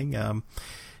are saying.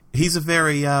 He's a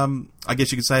very, I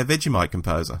guess you could say, a Vegemite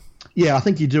composer. Yeah, I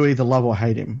think you do either love or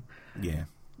hate him. Yeah.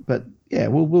 But, yeah,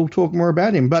 we'll talk more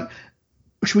about him. But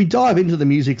should we dive into the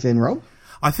music then, Rob?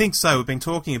 I think so. We've been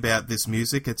talking about this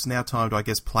music. It's now time to, I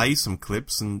guess, play some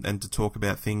clips and to talk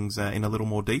about things in a little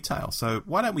more detail. So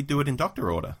why don't we do it in Doctor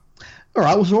order? All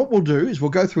right, well, so what we'll do is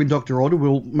we'll go through in Doctor order.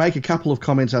 We'll make a couple of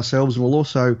comments ourselves, and we'll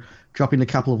also drop in a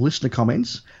couple of listener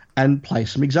comments and play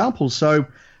some examples. So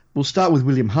we'll start with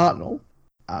William Hartnell.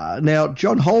 Now,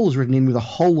 John Hole has written in with a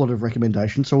whole lot of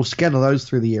recommendations, so we'll scatter those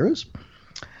through the eras.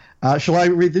 Shall I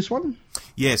read this one?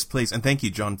 Yes, please. And thank you,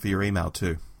 John, for your email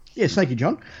too. Yes, thank you,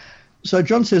 John. So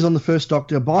John says on the First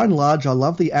Doctor, by and large, I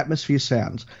love the atmosphere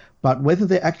sounds, but whether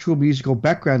they're actual music or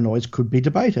background noise could be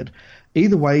debated.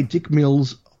 Either way, Dick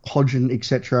Mills, Hodgson,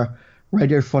 etc.,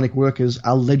 radiophonic workers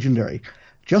are legendary.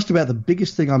 Just about the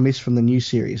biggest thing I miss from the new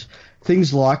series.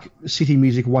 Things like City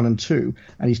Music 1 and 2,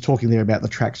 and he's talking there about the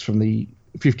tracks from the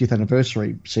 50th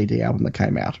anniversary CD album that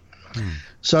came out.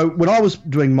 So when I was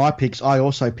doing my picks, I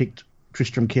also picked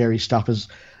Tristram Carey's stuff as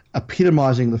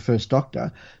epitomising the First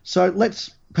Doctor. So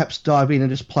let's perhaps dive in and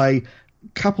just play a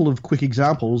couple of quick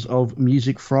examples of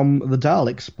music from The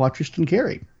Daleks by Tristan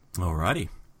Carey. Alrighty.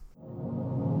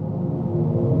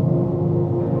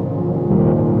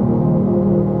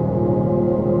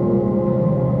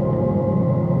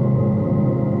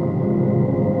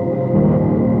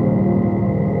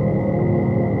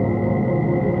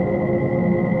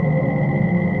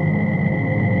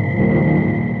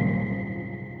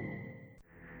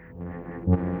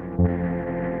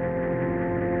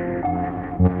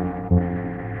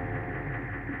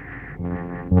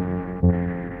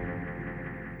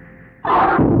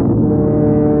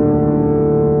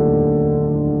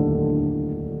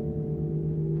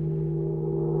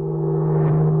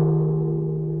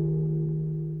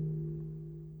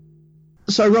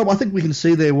 So, Rob, I think we can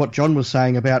see there what John was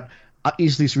saying about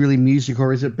is this really music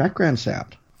or is it background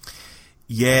sound?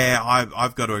 Yeah,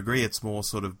 I've got to agree. It's more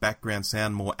sort of background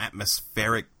sound, more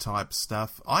atmospheric type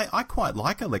stuff. I quite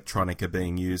like electronica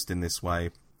being used in this way.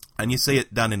 And you see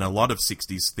it done in a lot of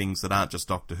 60s things that aren't just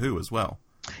Doctor Who as well.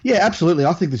 Yeah, absolutely.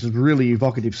 I think this is really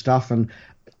evocative stuff. And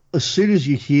as soon as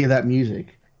you hear that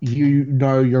music, you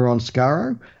know you're on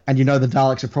Skaro and you know the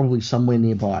Daleks are probably somewhere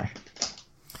nearby.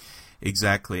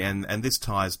 Exactly, and this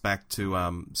ties back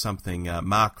to something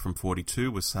Mark from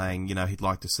 42 was saying. You know, he'd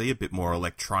like to see a bit more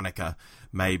electronica,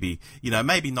 maybe. You know,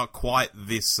 maybe not quite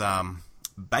this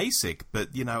basic,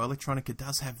 but, you know, electronica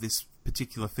does have this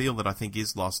particular feel that I think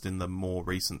is lost in the more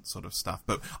recent sort of stuff.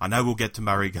 But I know we'll get to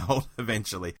Murray Gold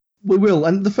eventually. We will,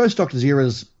 and the First Doctor's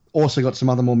era's also got some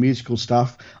other more musical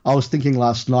stuff. I was thinking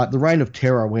last night, The Reign of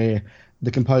Terror, where the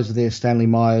composer there, Stanley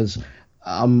Myers,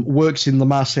 works in the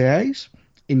Marseillaise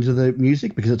into the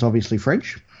music because it's obviously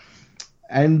French.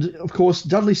 And, of course,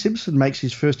 Dudley Simpson makes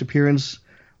his first appearance,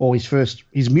 or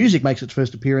his music makes its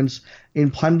first appearance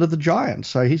in Planet of the Giants.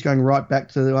 So he's going right back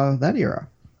to that era.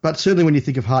 But certainly when you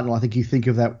think of Hartnell, I think you think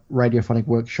of that radiophonic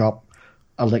workshop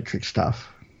electric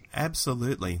stuff.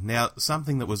 Absolutely. Now,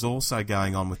 something that was also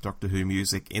going on with Doctor Who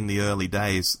music in the early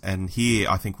days, and here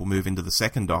I think we'll move into the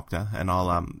second Doctor, and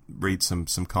I'll read some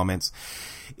comments,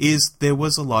 is there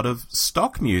was a lot of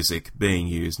stock music being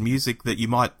used, music that you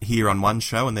might hear on one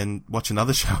show and then watch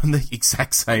another show and the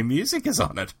exact same music is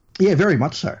on it. Yeah, very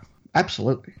much so.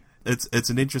 Absolutely. It's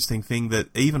an interesting thing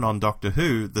that even on Doctor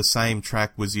Who, the same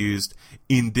track was used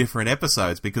in different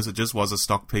episodes because it just was a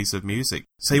stock piece of music.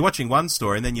 So you're watching one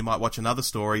story and then you might watch another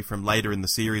story from later in the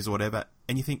series or whatever,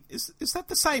 and you think, is that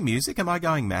the same music? Am I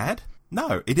going mad?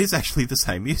 No, it is actually the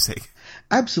same music.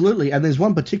 Absolutely, and there's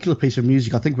one particular piece of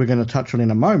music I think we're going to touch on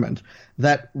in a moment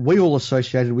that we all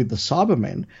associated with the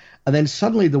Cybermen, and then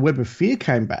suddenly the Web of Fear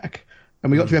came back,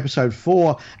 and we got to episode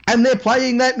 4, and they're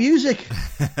playing that music.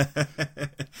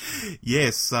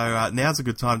 Yes, so now's a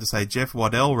good time to say Jeff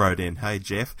Waddell wrote in. Hey,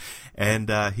 Jeff.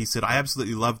 And he said, I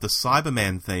absolutely love the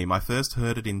Cyberman theme. I first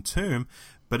heard it in Tomb,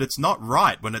 but it's not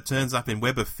right when it turns up in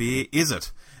Web of Fear, is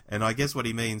it? And I guess what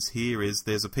he means here is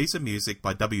there's a piece of music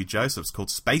by W. Josephs called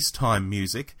Space-Time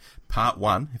Music, Part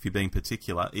 1, if you're being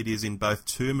particular. It is in both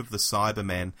Tomb of the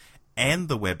Cyberman and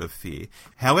the Web of Fear.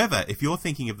 However, if you're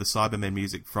thinking of the Cybermen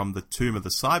music from the Tomb of the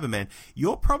Cybermen,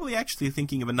 you're probably actually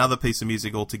thinking of another piece of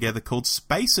music altogether called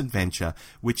Space Adventure,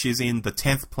 which is in the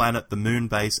 10th Planet, the Moon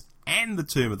Base, and the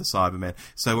Tomb of the Cybermen.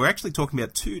 So we're actually talking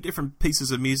about two different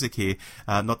pieces of music here,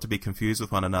 not to be confused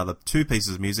with one another, two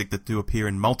pieces of music that do appear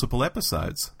in multiple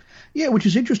episodes. Yeah, which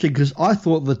is interesting because I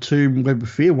thought the Tomb Web of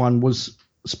Fear one was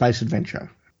space adventure.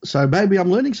 So maybe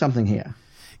I'm learning something here.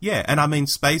 Yeah, and I mean,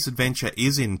 space adventure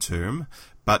is in Tomb,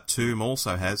 but Tomb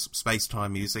also has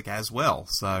space-time music as well.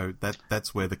 So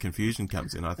that's where the confusion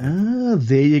comes in, I think. Ah,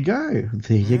 there you go.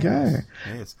 There you go.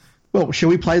 Yes. Well, shall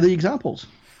we play the examples?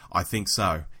 I think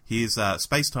so. Here's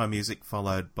space-time music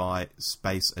followed by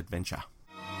space adventure.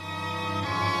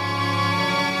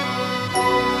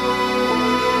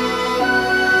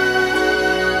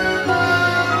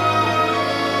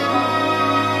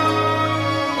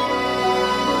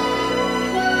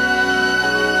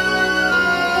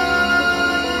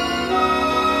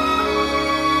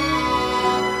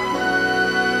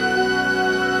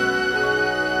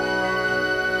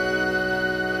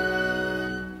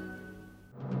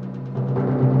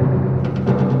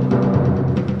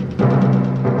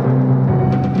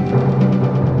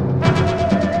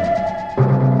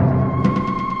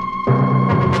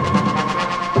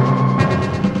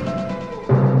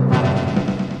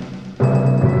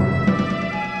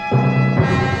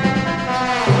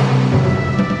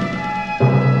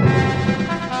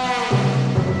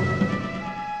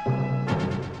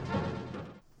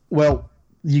 Well,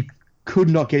 you could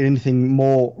not get anything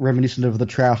more reminiscent of the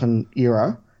Troughton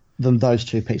era than those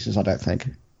two pieces, I don't think.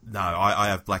 No, I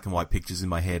have black and white pictures in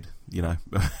my head,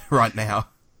 right now.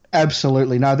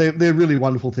 Absolutely. No, they're really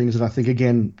wonderful things that I think,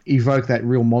 again, evoke that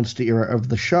real monster era of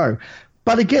the show.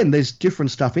 But again, there's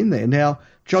different stuff in there. Now,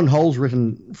 John Hull's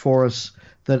written for us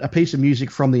that a piece of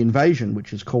music from The Invasion,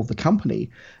 which is called The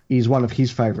Company, is one of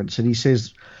his favourites. And he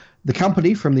says, The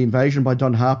Company from The Invasion by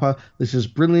Don Harper, this is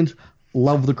brilliant.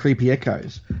 Love the creepy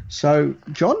echoes. So,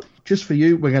 John, just for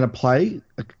you, we're going to play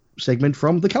a segment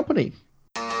from The Company.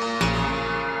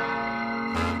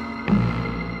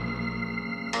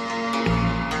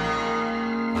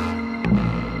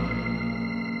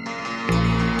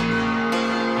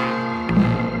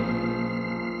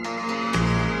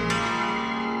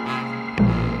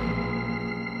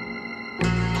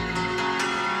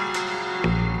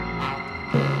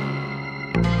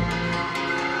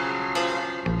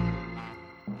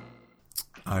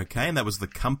 Okay, and that was The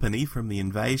Company from The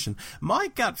Invasion. My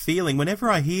gut feeling, whenever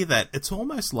I hear that, it's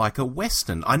almost like a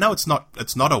Western. I know it's not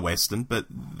a Western, but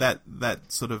that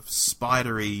sort of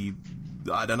spidery,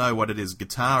 I don't know what it is,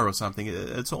 guitar or something,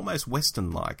 it's almost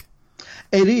Western-like.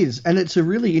 It is, and it's a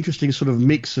really interesting sort of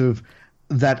mix of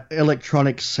that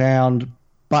electronic sound,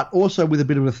 but also with a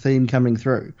bit of a theme coming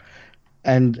through.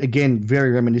 And again,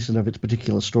 very reminiscent of its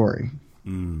particular story.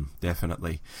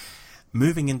 Definitely.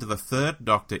 Moving into the third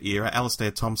Doctor era,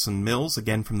 Alastair Thompson Mills,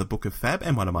 again from the Book of Fab,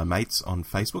 and one of my mates on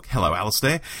Facebook. Hello,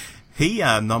 Alastair. He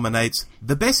nominates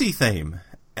the Bessie theme.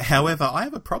 However, I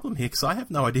have a problem here because I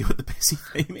have no idea what the Bessie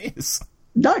theme is.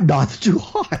 No, neither do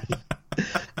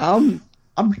I.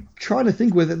 I'm trying to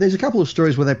think whether there's a couple of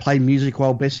stories where they play music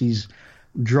while Bessie's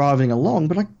driving along,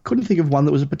 but I couldn't think of one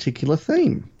that was a particular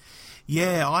theme.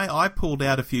 Yeah, I pulled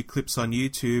out a few clips on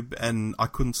YouTube and I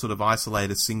couldn't sort of isolate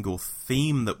a single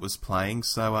theme that was playing.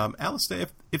 So, Alistair,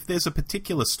 if there's a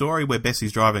particular story where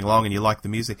Bessie's driving along and you like the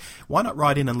music, why not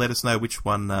write in and let us know which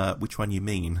one you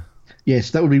mean?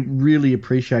 Yes, that would be really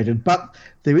appreciated. But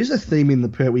there is a theme in the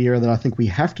Pertwee era that I think we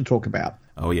have to talk about.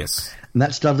 Oh, yes. And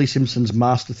that's Dudley Simpson's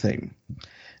Master theme.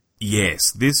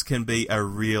 Yes, this can be a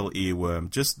real earworm.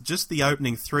 Just the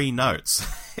opening 3 notes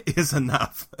is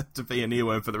enough to be an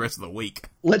earworm for the rest of the week.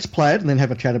 Let's play it and then have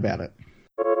a chat about it.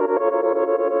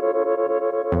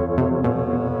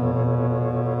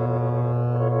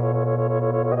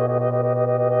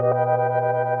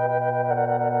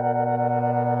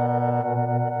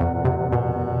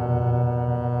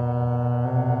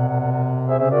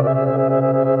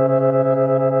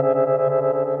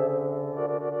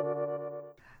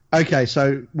 Okay,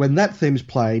 so when that theme's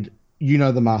played, you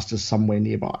know the Master's somewhere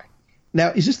nearby. Now,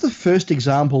 is this the first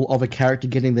example of a character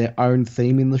getting their own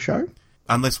theme in the show?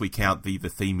 Unless we count the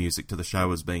theme music to the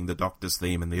show as being the Doctor's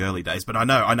theme in the early days, but I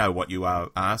know what you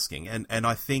are asking, and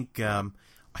I think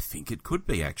it could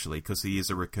be actually because he is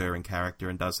a recurring character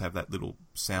and does have that little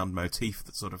sound motif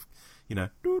that sort of,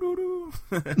 doo-doo-doo.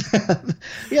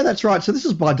 Yeah, that's right. So this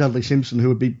is by Dudley Simpson, who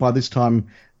would be by this time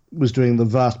was doing the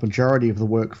vast majority of the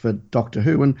work for Doctor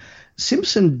Who. And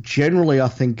Simpson generally, I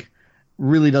think,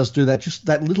 really does do that, just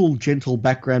that little gentle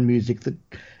background music that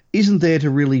isn't there to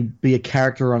really be a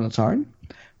character on its own,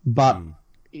 but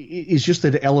is just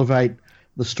there to elevate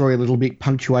the story a little bit,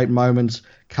 punctuate moments,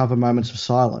 cover moments of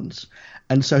silence.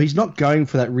 And so he's not going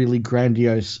for that really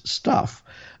grandiose stuff.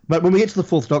 But when we get to the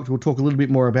Fourth Doctor, we'll talk a little bit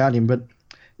more about him. But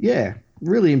yeah,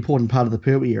 really important part of the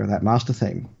Pertwee era, that Master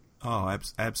theme. Oh,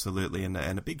 absolutely, and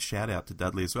a big shout out to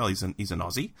Dudley as well. He's an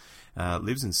Aussie,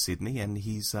 lives in Sydney, and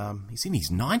he's in his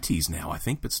 90s now, I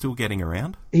think, but still getting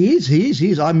around. He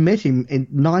is. I met him in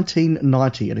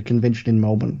 1990 at a convention in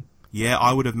Melbourne. Yeah,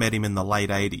 I would have met him in the late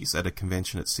 80s at a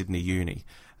convention at Sydney Uni.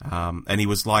 And he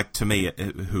was like, to me,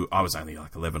 who I was only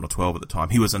like 11 or 12 at the time,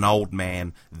 he was an old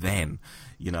man then,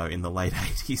 in the late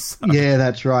 80s. So. Yeah,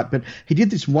 that's right. But he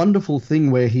did this wonderful thing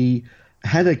where he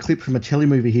had a clip from a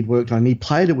telemovie he'd worked on, and he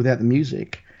played it without the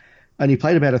music, and he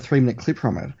played about a 3-minute clip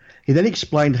from it. He then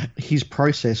explained his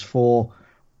process for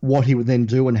what he would then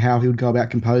do and how he would go about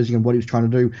composing and what he was trying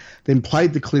to do, then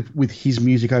played the clip with his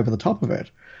music over the top of it.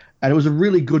 And it was a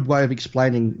really good way of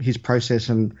explaining his process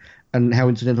and how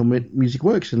incidental music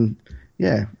works. And,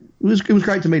 yeah, it was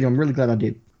great to meet him. I'm really glad I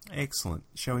did. Excellent.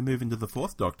 Shall we move into the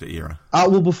Fourth Doctor era?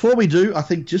 Well, before we do, I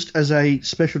think just as a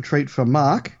special treat for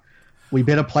Mark, we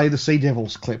better play the Sea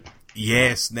Devils clip.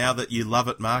 Yes, now that you love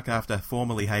it, Mark, after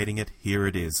formerly hating it, here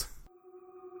it is.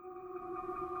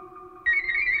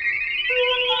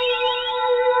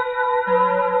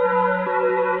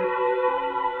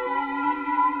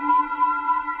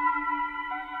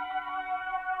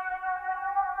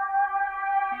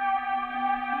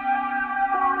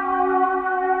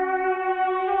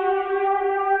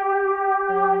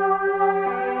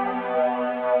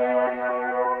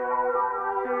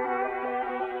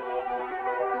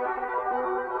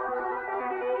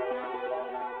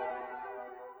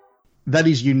 That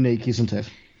is unique, isn't it?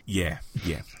 Yeah,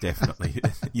 definitely.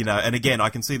 And again, I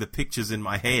can see the pictures in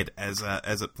my head as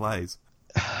it plays.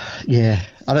 Yeah,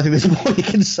 I don't think there's more you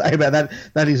can say about that.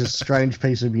 That is a strange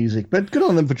piece of music, but good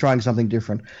on them for trying something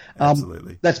different.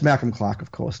 Absolutely. That's Malcolm Clarke,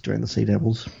 of course, doing the Sea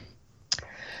Devils.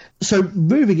 So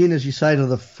moving in, as you say, to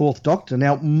the Fourth Doctor,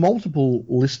 now multiple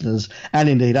listeners, and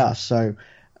indeed us, so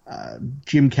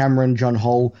Jim Cameron, John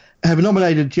Holl, have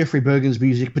nominated Geoffrey Bergen's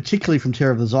music, particularly from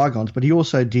Terror of the Zygons, but he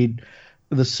also did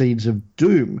The Seeds of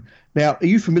Doom. Now, are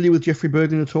you familiar with Geoffrey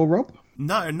Bergen at all, Rob?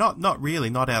 No, not really,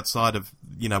 not outside of,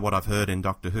 what I've heard in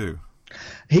Doctor Who.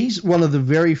 He's one of the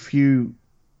very few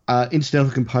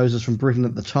incidental composers from Britain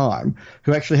at the time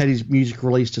who actually had his music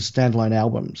released as standalone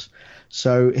albums.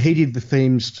 So he did the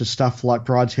themes to stuff like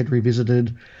Brideshead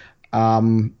Revisited,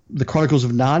 The Chronicles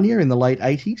of Narnia in the late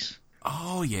 80s.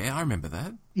 Oh, yeah, I remember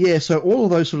that. Yeah, so all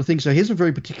of those sort of things. So he has a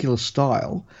very particular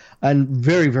style and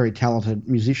very, very talented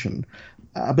musician.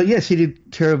 But yes, he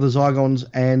did Terror of the Zygons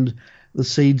and The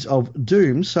Seeds of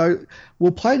Doom. So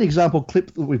we'll play an example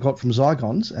clip that we've got from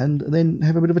Zygons and then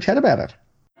have a bit of a chat about it.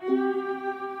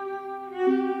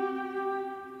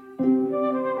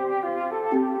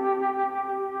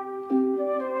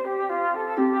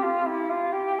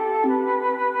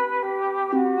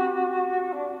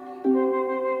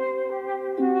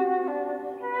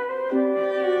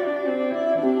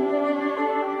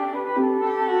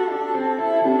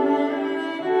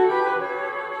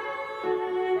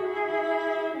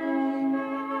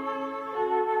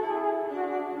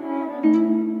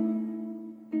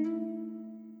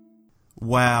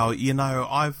 Wow,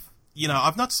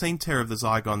 I've not seen Terror of the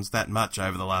Zygons that much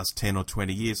over the last 10 or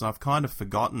 20 years. I've kind of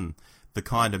forgotten the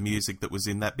kind of music that was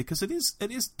in that because it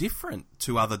is different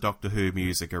to other Doctor Who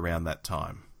music around that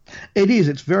time. It is.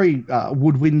 It's very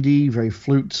woodwindy, very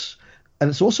flutes, and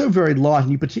it's also very light.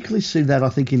 And you particularly see that, I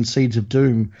think, in Seeds of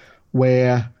Doom,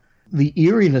 where the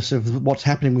eeriness of what's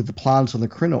happening with the plants on the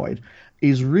crinoid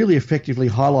is really effectively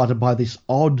highlighted by this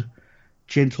odd,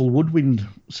 gentle woodwind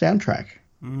soundtrack.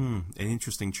 An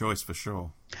interesting choice for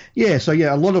sure. Yeah, so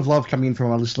a lot of love coming in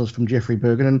from our listeners from Geoffrey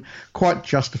Bergen, and quite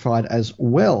justified as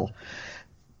well.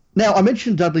 Now, I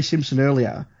mentioned Dudley Simpson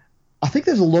earlier. I think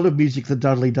there's a lot of music that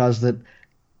Dudley does that,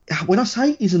 when I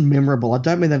say isn't memorable, I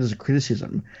don't mean that as a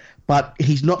criticism, but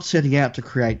he's not setting out to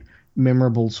create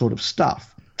memorable sort of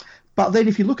stuff. But then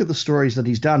if you look at the stories that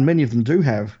he's done, many of them do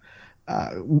have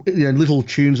little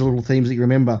tunes or little themes that you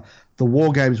remember. The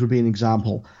War Games would be an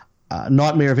example.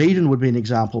 Nightmare of Eden would be an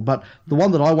example, but the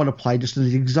one that I want to play just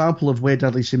as an example of where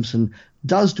Dudley Simpson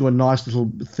does do a nice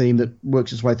little theme that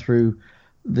works its way through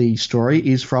the story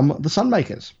is from The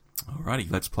Sunmakers. Alrighty,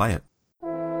 let's play it.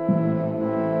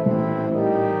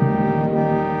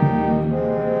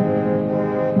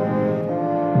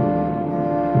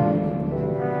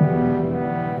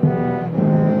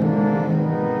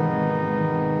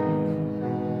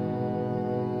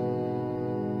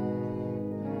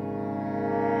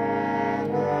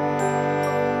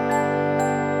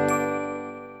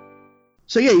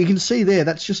 So yeah, you can see there,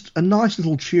 that's just a nice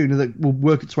little tune that will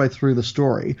work its way through the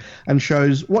story and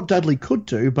shows what Dudley could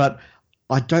do, but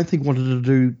I don't think wanted to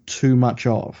do too much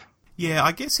of. Yeah,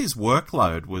 I guess his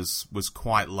workload was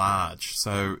quite large,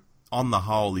 so on the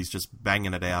whole, he's just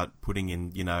banging it out, putting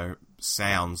in,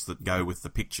 sounds that go with the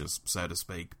pictures, so to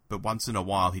speak. But once in a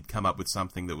while, he'd come up with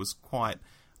something that was quite,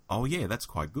 oh yeah, that's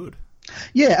quite good.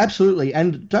 Yeah, absolutely.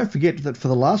 And don't forget that for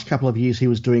the last couple of years he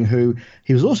was doing Who,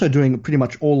 he was also doing pretty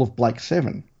much all of Blake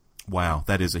 7. Wow,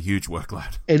 that is a huge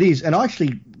workload. It is. And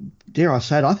actually, dare I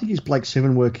say it, I think his Blake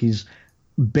 7 work is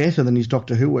better than his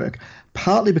Doctor Who work,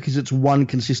 partly because it's one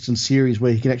consistent series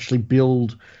where he can actually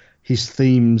build his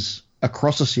themes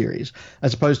across a series,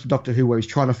 as opposed to Doctor Who where he's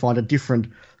trying to find a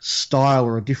different style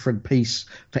or a different piece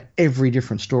for every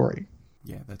different story.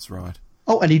 Yeah, that's right.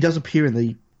 Oh, and he does appear in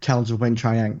the Talons of Wen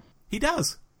Chiang. He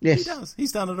does. Yes. He does.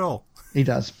 He's done it all. He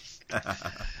does.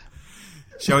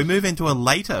 Shall we move into a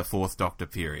later Fourth Doctor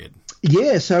period?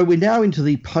 Yeah, so we're now into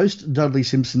the post-Dudley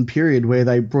Simpson period where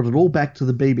they brought it all back to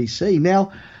the BBC.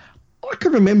 Now, I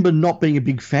can remember not being a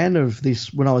big fan of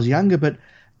this when I was younger, but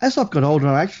as I've got older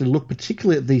and I actually look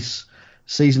particularly at this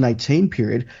season 18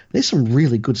 period, there's some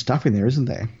really good stuff in there, isn't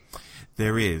there?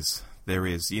 There is. There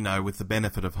is, with the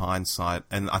benefit of hindsight,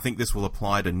 and I think this will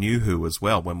apply to New Who as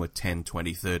well when we're 10,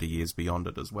 20, 30 years beyond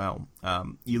it as well.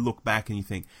 You look back and you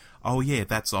think, oh yeah,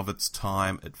 that's of its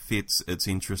time, it fits, it's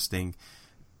interesting.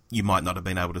 You might not have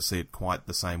been able to see it quite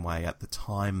the same way at the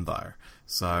time, though.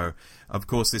 So, of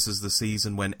course, this is the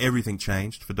season when everything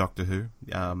changed for Doctor Who.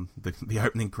 The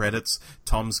opening credits,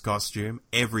 Tom's costume,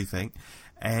 everything.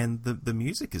 And the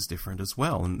music is different as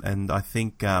well. And I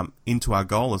think Into Our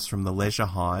Goalless from the Leisure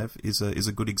Hive is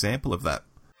a good example of that.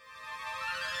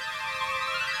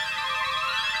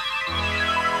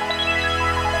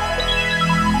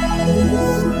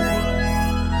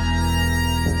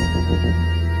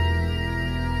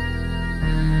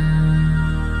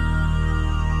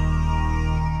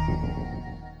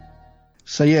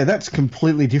 So yeah, that's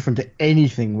completely different to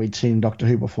anything we'd seen in Doctor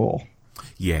Who before.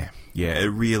 Yeah,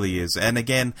 it really is. And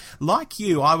again, like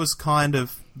you, I was kind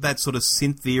of that sort of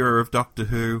synth era of Doctor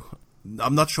Who.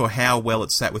 I'm not sure how well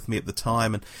it sat with me at the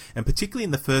time, and particularly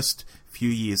in the first few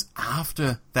years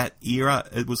after that era,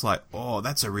 it was like, oh,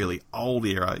 that's a really old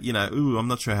era. I'm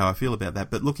not sure how I feel about that.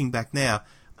 But looking back now,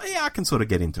 yeah, I can sort of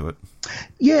get into it.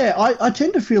 Yeah, I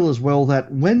tend to feel as well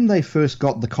that when they first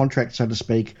got the contract, so to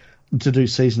speak, to do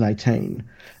season 18,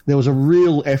 there was a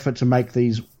real effort to make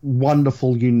these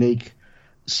wonderful, unique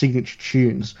signature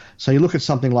tunes. So you look at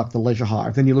something like The Leisure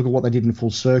Hive, then you look at what they did in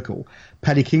Full Circle.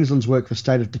 Paddy Kingsland's work for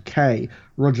State of Decay,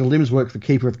 Roger Lim's work for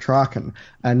Keeper of Traken,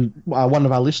 and one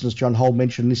of our listeners, John Hole,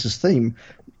 mentioned this as theme.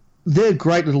 They're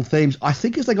great little themes. I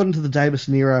think as they got into the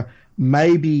Davison era,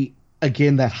 maybe,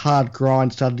 again, that hard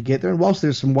grind started to get there, and whilst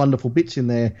there's some wonderful bits in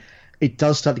there, it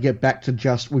does start to get back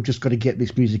to we've just got to get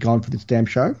this music on for this damn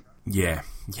show. Yeah,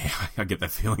 I get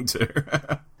that feeling too.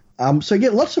 So yeah,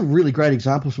 lots of really great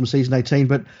examples from season 18.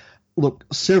 But look,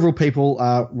 several people,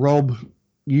 Rob,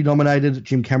 you nominated,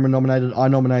 Jim Cameron nominated, I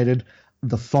nominated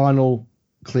the final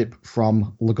clip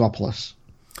from Logopolis.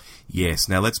 Yes,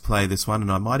 now let's play this one,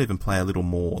 and I might even play a little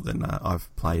more than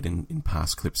I've played in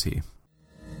past clips here.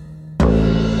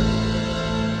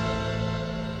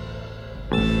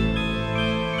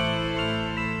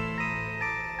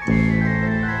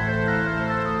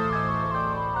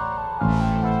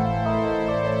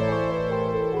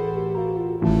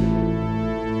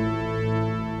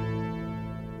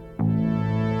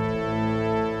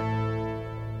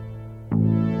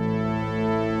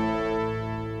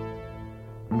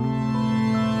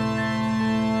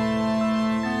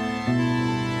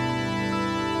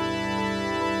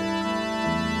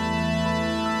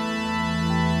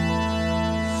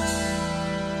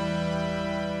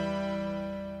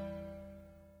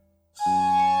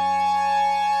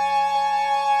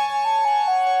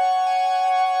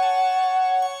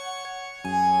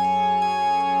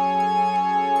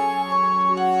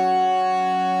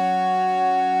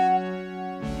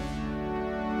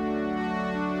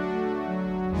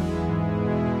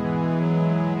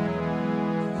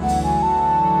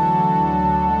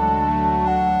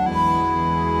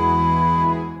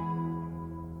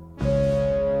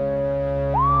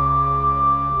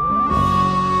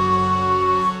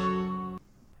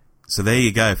 So there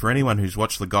you go. For anyone who's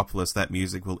watched Logopolis, that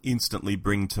music will instantly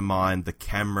bring to mind the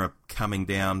camera coming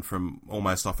down from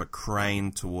almost off a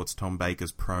crane towards Tom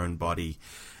Baker's prone body.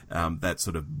 That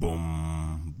sort of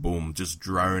boom, boom, just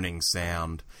droning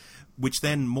sound, which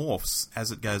then morphs as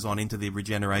it goes on into the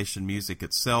regeneration music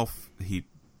itself. He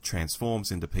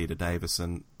transforms into Peter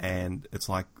Davison, and it's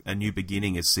like a new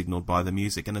beginning is signalled by the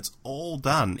music, and it's all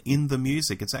done in the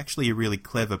music. It's actually a really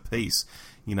clever piece.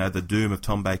 You know, the doom of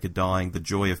Tom Baker dying, the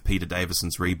joy of Peter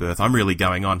Davison's rebirth. I'm really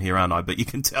going on here, aren't I? But you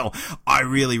can tell I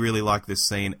really, really like this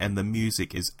scene, and the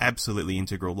music is absolutely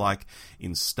integral, like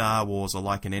in Star Wars or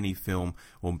like in any film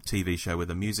or TV show where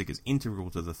the music is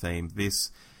integral to the theme. This,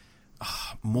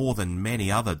 more than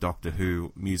many other Doctor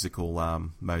Who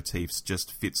musical motifs,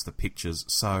 just fits the pictures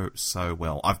so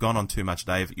well. I've gone on too much,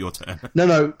 Dave. Your turn.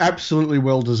 No, absolutely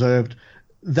well deserved.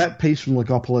 That piece from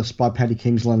Legopolis by Paddy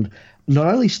Kingsland not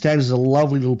only stands as a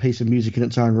lovely little piece of music in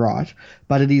its own right,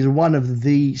 but it is one of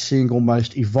the single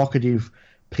most evocative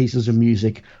pieces of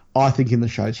music, I think, in the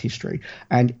show's history.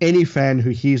 And any fan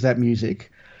who hears that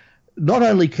music not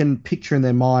only can picture in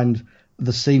their mind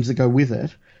the scenes that go with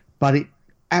it, but it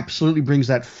absolutely brings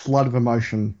that flood of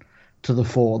emotion to the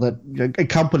fore that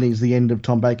accompanies the end of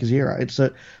Tom Baker's era.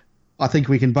 I think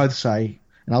we can both say,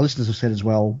 and our listeners have said as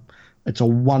well, it's a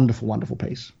wonderful, wonderful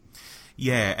piece.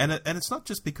 Yeah, and it's not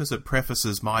just because it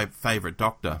prefaces my favourite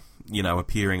Doctor,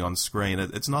 appearing on screen.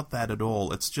 It's not that at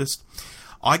all. It's just,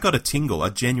 I got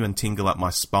a genuine tingle up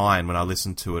my spine when I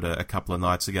listened to it a couple of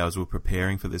nights ago as we were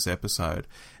preparing for this episode.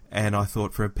 And I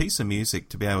thought, for a piece of music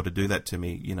to be able to do that to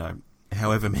me,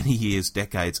 however many years,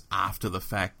 decades after the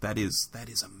fact, that is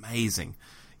amazing,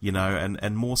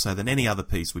 and more so than any other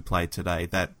piece we played today.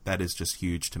 That is just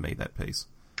huge to me, that piece.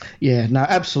 Yeah, no,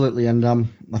 absolutely, and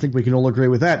I think we can all agree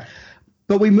with that.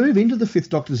 But we move into the Fifth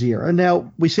Doctor's era.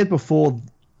 Now, we said before,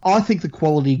 I think the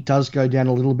quality does go down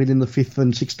a little bit in the Fifth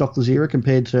and Sixth Doctor's era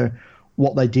compared to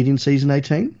what they did in Season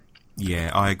 18.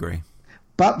 Yeah, I agree.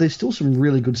 But there's still some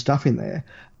really good stuff in there.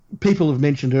 People have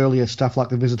mentioned earlier stuff like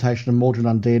The Visitation of Mordred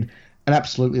Undead, and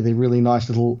absolutely they're really nice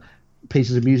little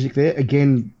pieces of music there.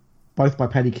 Again, both by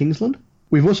Paddy Kingsland.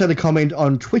 We've also had a comment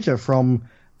on Twitter from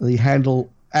the handle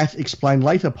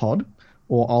 @ExplainLaterPod,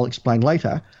 or I'll Explain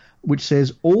Later, which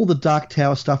says, all the Dark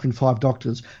Tower stuff in Five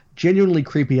Doctors, genuinely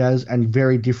creepy as and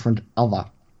very different other.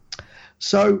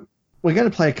 So we're going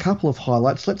to play a couple of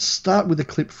highlights. Let's start with a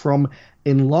clip from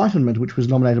Enlightenment, which was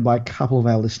nominated by a couple of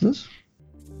our listeners.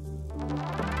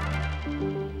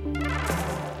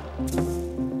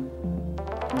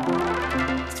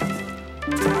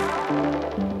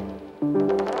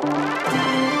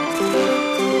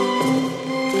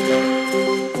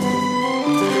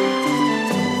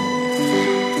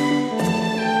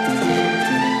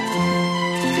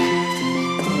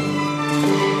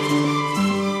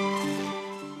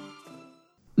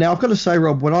 Now, I've got to say,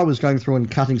 Rob, when I was going through and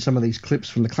cutting some of these clips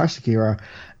from the classic era,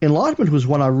 Enlightenment was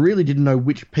one I really didn't know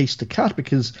which piece to cut,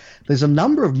 because there's a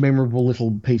number of memorable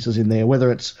little pieces in there,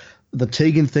 whether it's the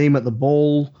Tegan theme at the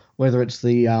ball, whether it's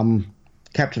the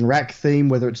Captain Rack theme,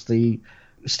 whether it's the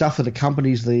stuff that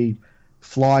accompanies the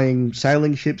flying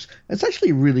sailing ships. It's actually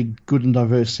a really good and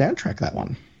diverse soundtrack, that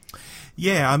one.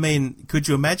 Yeah, I mean, could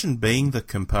you imagine being the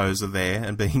composer there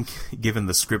and being given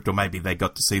the script, or maybe they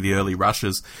got to see the early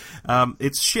rushes?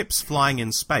 It's ships flying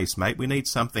in space, mate. We need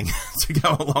something to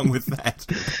go along with that.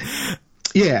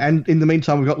 Yeah, and in the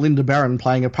meantime, we've got Linda Barron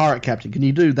playing a pirate captain. Can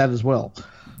you do that as well?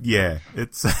 Yeah,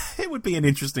 it would be an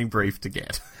interesting brief to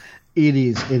get. It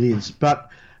is. But,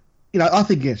 I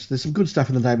think, yes, there's some good stuff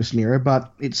in the Davison era,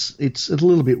 but it's a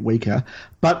little bit weaker.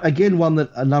 But, again, one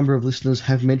that a number of listeners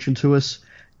have mentioned to us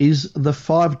is the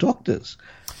Five Doctors.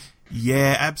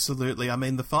 Yeah, absolutely. I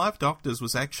mean, the Five Doctors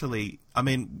was actually,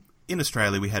 in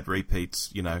Australia we had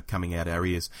repeats, coming out our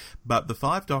ears, but the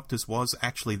Five Doctors was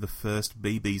actually the first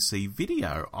BBC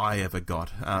video I ever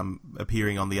got,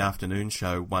 appearing on the afternoon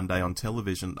show one day on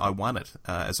television. I won it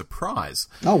as a prize.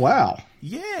 Oh, wow.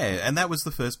 Yeah, and that was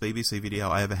the first BBC video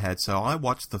I ever had, so I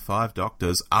watched the Five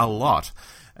Doctors a lot.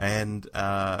 And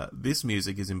this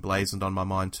music is emblazoned on my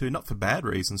mind too, not for bad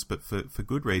reasons, but for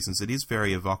good reasons. It is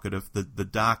very evocative.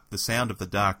 The sound of the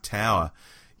Dark Tower,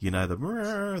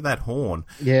 that horn,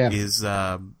 is,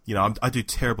 I do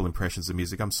terrible impressions of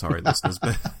music. I'm sorry, listeners,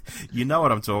 but you know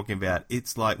what I'm talking about.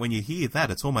 It's like when you hear that,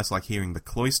 it's almost like hearing the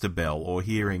cloister bell or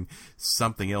hearing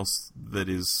something else that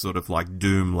is sort of like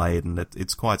doom laden.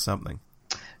 It's quite something.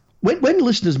 When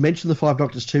listeners mention the Five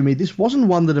Doctors to me, this wasn't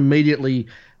one that immediately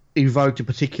evoked a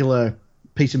particular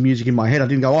piece of music in my head. I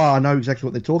didn't go, I know exactly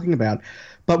what they're talking about.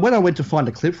 But when I went to find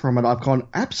a clip from it, I've gone,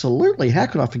 absolutely, how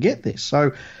could I forget this?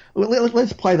 So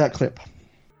let's play that clip.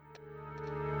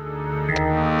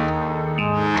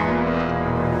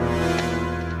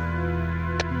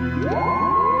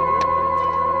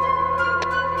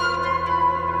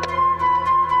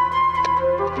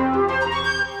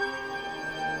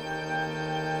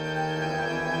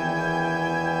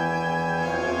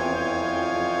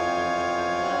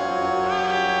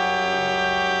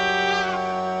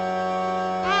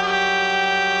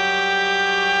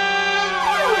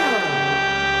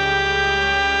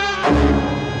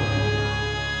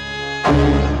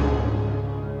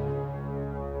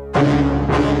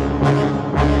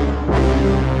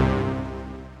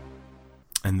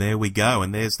 go,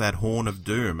 and there's that Horn of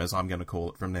Doom, as I'm going to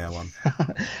call it from now on.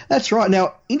 That's right.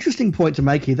 Now, interesting point to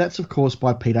make here, that's of course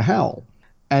by Peter Howell.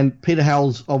 And Peter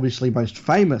Howell's obviously most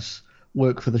famous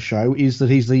work for the show is that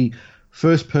he's the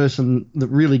first person that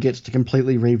really gets to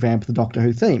completely revamp the Doctor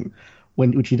Who theme,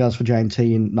 which he does for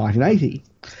J&T in 1980.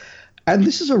 And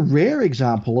this is a rare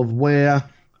example of where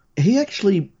he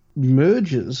actually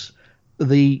merges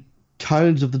the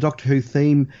tones of the Doctor Who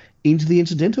theme into the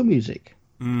incidental music.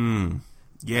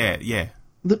 Yeah.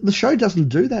 The show doesn't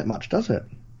do that much, does it?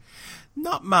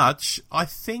 Not much. I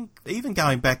think even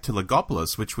going back to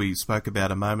Logopolis, which we spoke about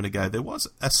a moment ago, there was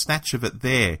a snatch of it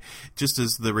there. Just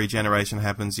as the regeneration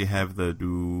happens, you have the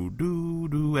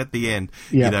do-do-do at the end,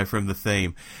 from the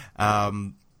theme.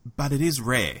 But it is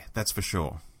rare, that's for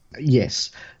sure.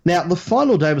 Yes. Now, the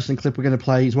final Davison clip we're going to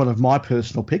play is one of my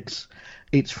personal picks.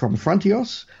 It's from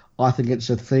Frontios. I think it's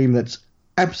a theme that's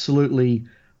absolutely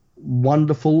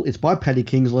wonderful. It's by Paddy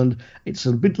Kingsland. It's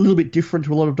a little bit different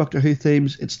to a lot of Doctor Who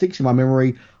themes. It sticks in my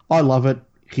memory. I love it.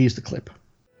 Here's the clip.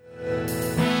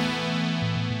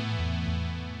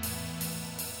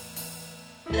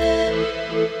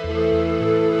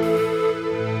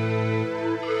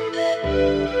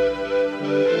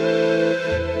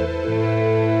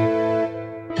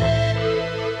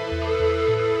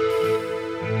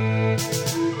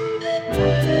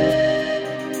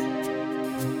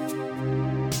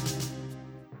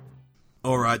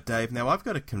 Alright, Dave, now I've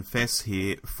got to confess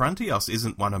here, Frontios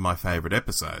isn't one of my favourite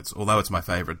episodes, although it's my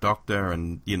favourite Doctor,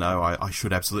 and, I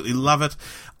should absolutely love it.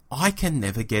 I can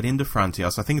never get into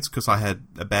Frontios. I think it's because I had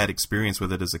a bad experience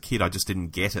with it as a kid. I just didn't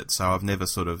get it, so I've never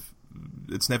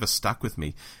it's never stuck with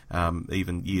me,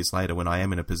 even years later when I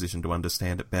am in a position to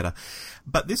understand it better.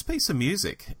 But this piece of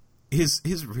music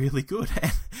is really good.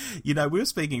 We were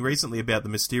speaking recently about the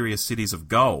Mysterious Cities of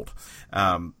Gold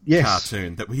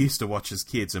cartoon that we used to watch as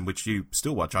kids, and which you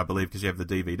still watch, I believe, because you have the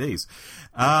DVDs.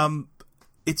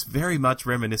 It's very much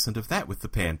reminiscent of that with the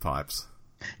panpipes.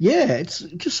 Yeah, it's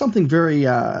just something very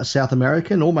South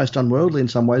American, almost unworldly in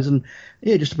some ways, and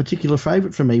just a particular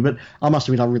favourite for me. But I must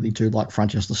admit, I really do like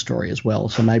Frontios the story as well,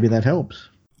 so maybe that helps.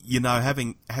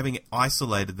 Having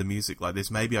isolated the music like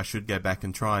this, maybe I should go back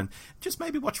and try and just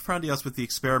maybe watch Frontios with the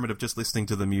experiment of just listening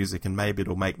to the music, and maybe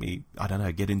it'll make me, I don't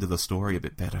know, get into the story a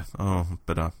bit better. Oh,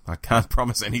 but I can't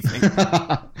promise anything.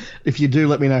 If you do,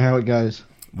 let me know how it goes.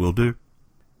 Will do.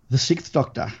 The Sixth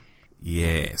Doctor.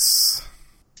 Yes.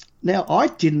 Now, I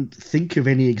didn't think of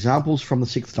any examples from the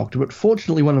Sixth Doctor, but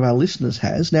fortunately one of our listeners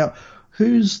has. Now,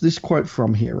 who's this quote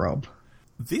from here, Rob?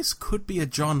 This could be a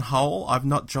John Hole. I've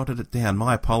not jotted it down.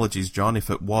 My apologies, John,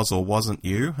 if it was or wasn't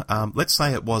you. Let's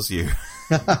say it was you.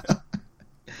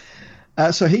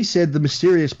 So he said, "The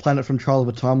Mysterious Planet from Trial of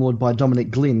a Time Lord" by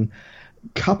Dominic Glynn,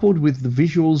 coupled with the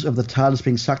visuals of the TARDIS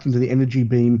being sucked into the energy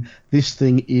beam, this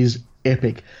thing is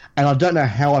epic. And I don't know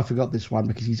how I forgot this one,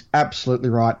 because he's absolutely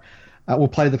right. We'll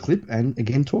play the clip and,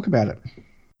 again, talk about it.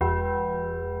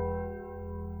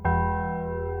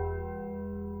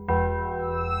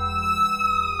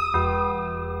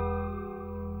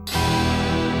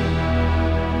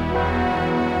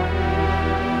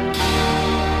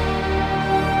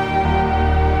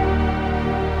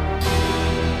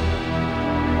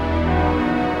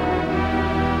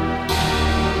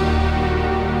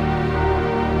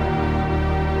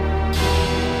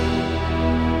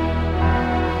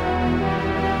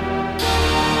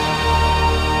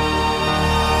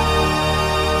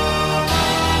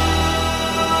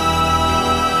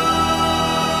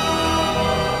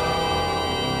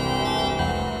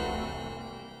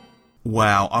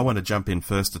 Wow, I want to jump in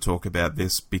first to talk about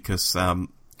this because,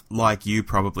 like you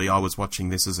probably, I was watching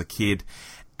this as a kid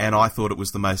and I thought it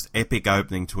was the most epic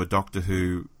opening to a Doctor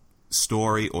Who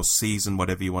story or season,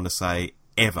 whatever you want to say,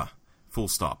 ever. Full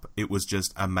stop. It was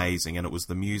just amazing, and it was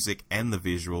the music and the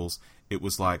visuals. It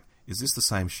was like, is this the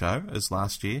same show as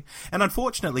last year? And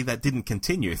unfortunately, that didn't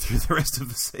continue through the rest of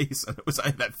the season. It was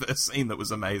only that first scene that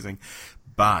was amazing.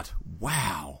 But,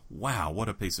 wow, what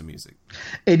a piece of music.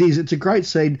 It is. It's a great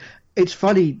scene. It's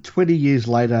funny, 20 years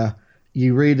later,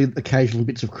 you read occasional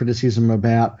bits of criticism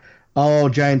about,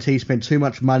 J&T spent too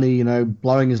much money,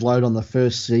 blowing his load on the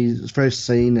first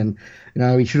scene, and,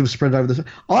 he should have spread it over the...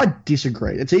 I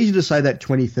disagree. It's easy to say that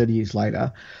 20, 30 years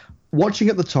later. Watching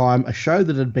at the time a show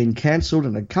that had been cancelled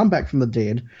and had come back from the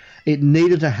dead, it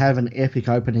needed to have an epic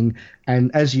opening,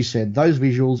 and as you said, those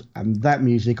visuals and that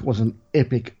music was an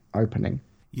epic opening.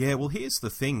 Yeah, well, here's the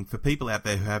thing. For people out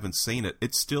there who haven't seen it,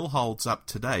 it still holds up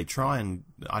today. Try and,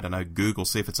 Google,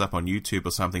 see if it's up on YouTube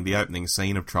or something, the opening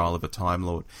scene of Trial of a Time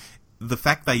Lord. The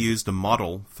fact they used a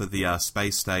model for the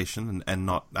space station and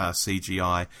not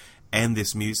CGI, and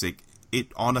this music, it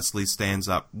honestly stands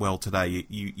up well today.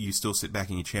 You still sit back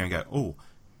in your chair and go, oh,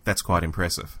 that's quite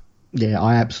impressive. Yeah,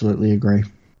 I absolutely agree.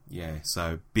 Yeah,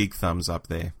 so big thumbs up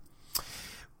there.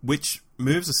 Which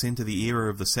moves us into the era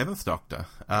of the Seventh Doctor.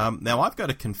 Now, I've got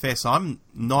to confess, I'm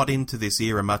not into this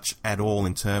era much at all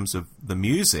in terms of the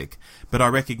music, but I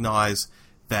recognise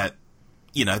that,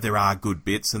 you know, there are good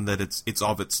bits and that it's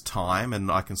of its time, and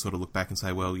I can sort of look back and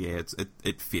say, well, yeah,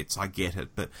 it fits, I get it,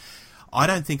 but I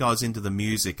don't think I was into the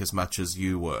music as much as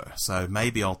you were, so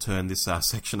maybe I'll turn this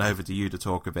section over to you to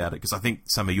talk about it, because I think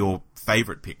some of your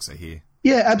favourite picks are here.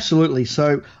 Yeah, absolutely.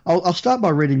 So I'll start by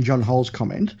reading John Hull's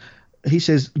comment. He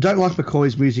says, don't like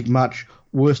McCoy's music much,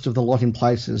 worst of the lot in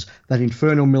places. That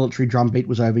infernal military drum beat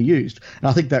was overused. And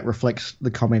I think that reflects the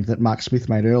comment that Mark Smith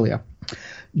made earlier.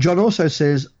 John also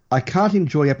says, I can't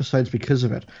enjoy episodes because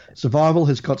of it. Survival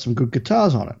has got some good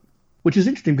guitars on it. Which is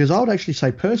interesting because I would actually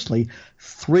say personally,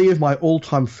 3 of my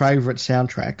all-time favourite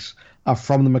soundtracks are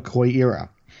from the McCoy era.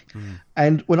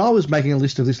 And when I was making a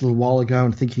list of this a little while ago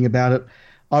and thinking about it,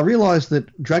 I realised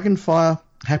that Dragonfire,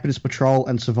 Happiness Patrol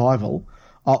and Survival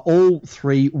are all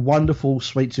 3 wonderful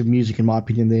suites of music, in my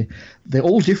opinion. They're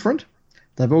all different.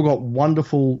 They've all got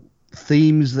wonderful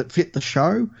themes that fit the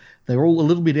show. They're all a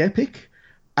little bit epic.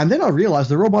 And then I realised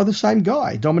they're all by the same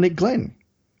guy, Dominic Glenn.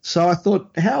 So I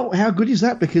thought, how good is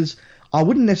that? Because I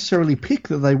wouldn't necessarily pick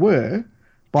that they were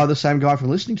by the same guy from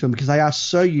listening to them, because they are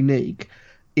so unique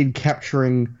in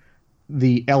capturing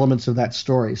the elements of that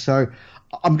story. So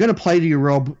I'm going to play to you,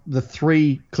 Rob, the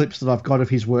 3 clips that I've got of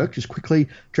his work, just quickly.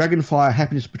 Dragonfire,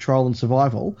 Happiness Patrol and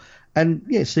Survival. And,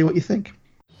 yeah, see what you think.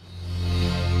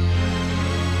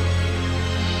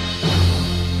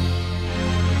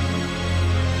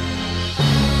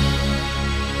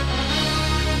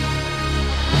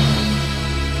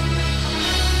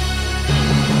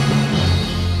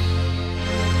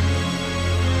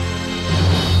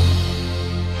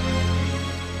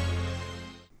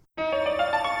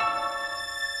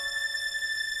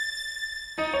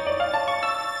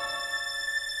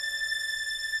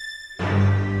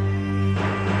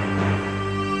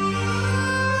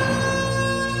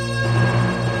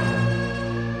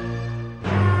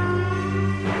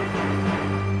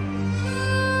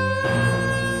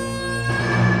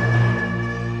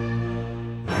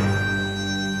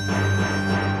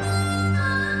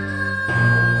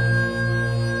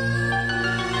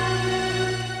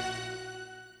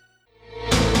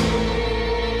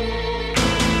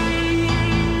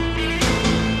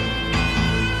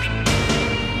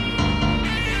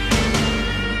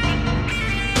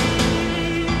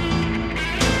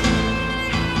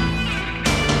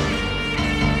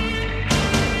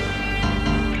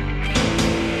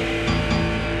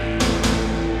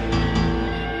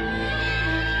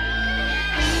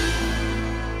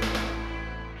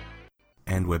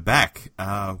 And we're back.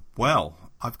 Well,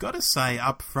 I've got to say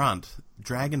up front,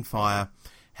 Dragonfire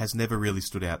has never really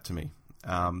stood out to me.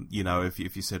 You know, if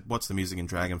you said, what's the music in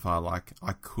Dragonfire like,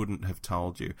 I couldn't have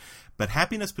told you. But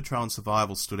Happiness Patrol and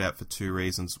Survival stood out for 2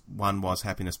 reasons. One was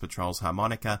Happiness Patrol's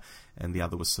harmonica, and the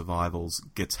other was Survival's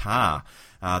guitar.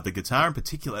 The guitar in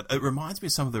particular, it reminds me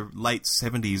of some of the late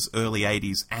 70s, early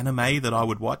 80s anime that I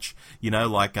would watch, you know,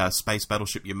 like Space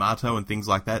Battleship Yamato and things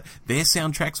like that. Their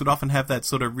soundtracks would often have that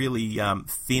sort of really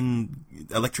thin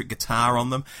electric guitar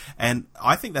on them, and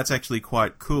I think that's actually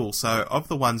quite cool. So of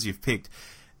the ones you've picked,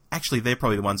 actually, they're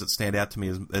probably the ones that stand out to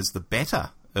me as the better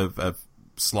of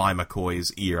Sly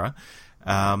McCoy's era.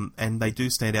 And they do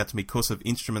stand out to me because of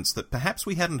instruments that perhaps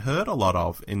we hadn't heard a lot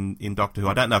of in Doctor Who.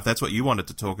 I don't know if that's what you wanted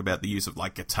to talk about, the use of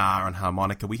like guitar and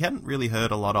harmonica. We hadn't really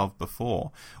heard a lot of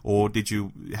before. Or did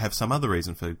you have some other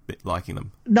reason for liking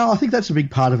them? No, I think that's a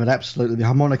big part of it, absolutely. The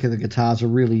harmonica, the guitars are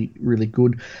really, really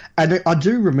good. And I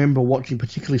do remember watching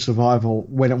particularly Survival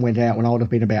when it went out, when I would have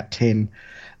been about 10.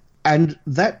 And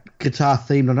that guitar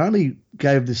theme not only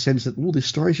gave the sense that, well, this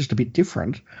story is just a bit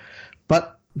different,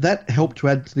 but that helped to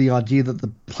add to the idea that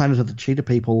the planet of the Cheetah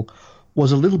People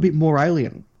was a little bit more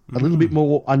alien, a little bit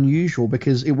more unusual,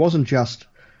 because it wasn't just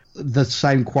the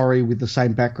same quarry with the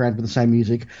same background, with the same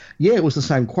music. Yeah, it was the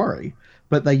same quarry,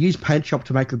 but they used paint shop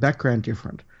to make the background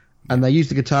different, and they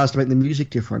used the guitars to make the music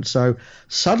different. So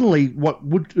suddenly what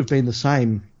would have been the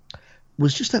same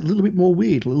was just that little bit more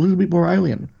weird, a little bit more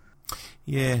alien.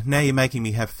 Yeah, now you're making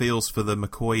me have feels for the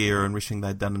McCoy era and wishing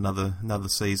they'd done another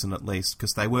season at least,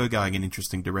 because they were going in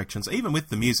interesting directions, even with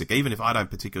the music. Even if I don't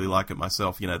particularly like it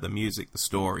myself, you know, the music, the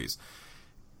stories,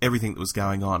 everything that was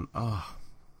going on. Oh,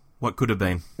 what could have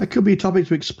been? That could be a topic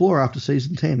to explore after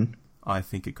season 10. I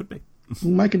think it could be.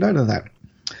 We'll make a note of that.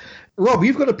 Rob,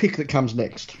 you've got a pick that comes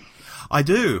next. I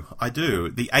do.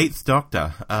 The Eighth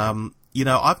Doctor.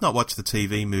 I've not watched the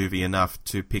TV movie enough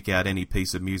to pick out any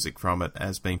piece of music from it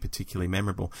as being particularly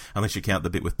memorable, unless you count the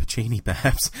bit with Puccini,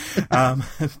 perhaps.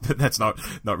 But that's not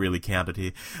really counted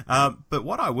here. But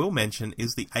what I will mention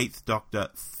is the Eighth Doctor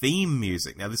theme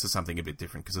music. Now, this is something a bit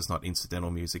different because it's not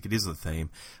incidental music. It is the theme.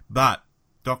 But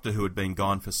Doctor Who had been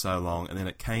gone for so long, and then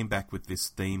it came back with this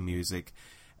theme music.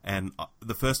 And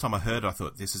the first time I heard it, I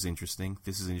thought, this is interesting.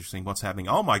 What's happening?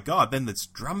 Oh, my God. Then this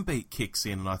drum beat kicks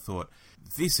in, and I thought,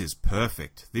 this is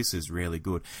perfect. This is really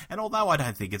good. And although I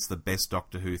don't think it's the best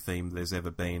Doctor Who theme there's ever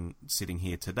been sitting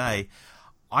here today,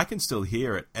 I can still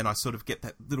hear it, and I sort of get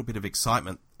that little bit of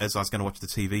excitement as I was going to watch the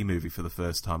TV movie for the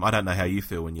first time. I don't know how you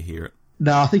feel when you hear it.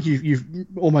 No, I think you've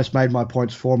almost made my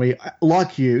points for me.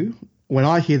 Like you, when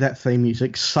I hear that theme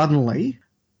music, suddenly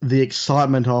the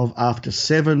excitement of, after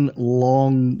 7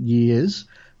 long years,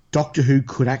 Doctor Who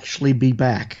could actually be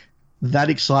back.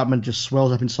 That excitement just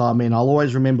swells up inside me, and I'll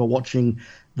always remember watching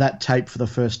that tape for the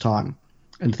first time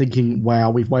and thinking,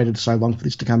 wow, we've waited so long for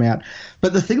this to come out.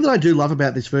 But the thing that I do love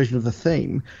about this version of the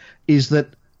theme is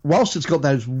that whilst it's got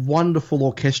those wonderful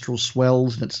orchestral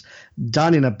swells and it's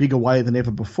done in a bigger way than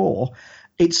ever before,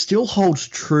 it still holds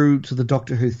true to the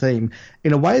Doctor Who theme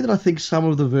in a way that I think some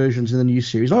of the versions in the new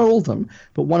series, not all of them,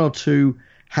 but 1 or 2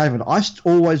 haven't. I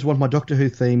always want my Doctor Who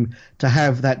theme to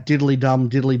have that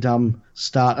diddly-dum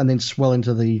start and then swell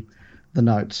into the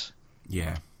notes.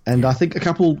 Yeah. And I think a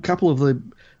couple of the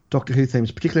Doctor Who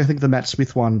themes, particularly I think the Matt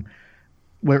Smith one,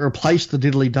 where it replaced the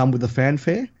diddly-dum with the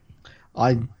fanfare,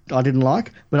 I didn't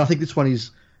like. But I think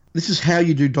this is how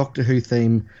you do Doctor Who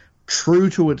theme, true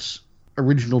to its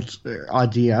original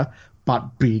idea,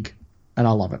 but big, and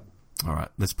I love it. All right,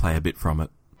 let's play a bit from it.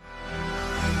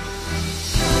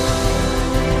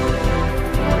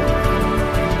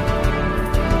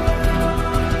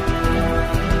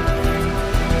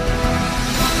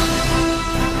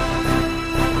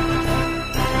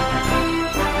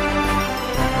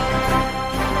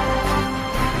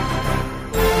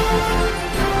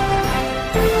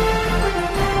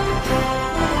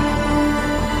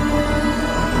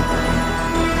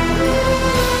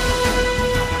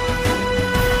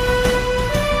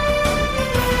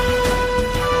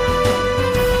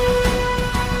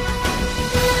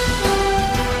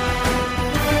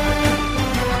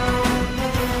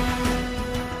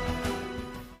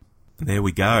 There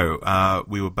we go.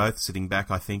 We were both sitting back,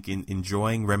 I think,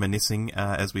 enjoying, reminiscing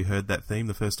as we heard that theme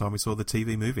the first time we saw the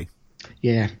TV movie.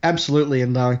 Yeah, absolutely,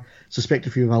 and I suspect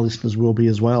a few of our listeners will be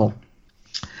as well.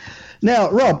 Now,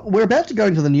 Rob, we're about to go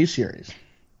into the new series.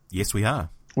 Yes, we are.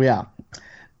 We are.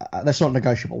 That's not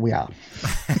negotiable. We are.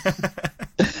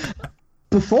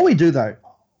 Before we do, though,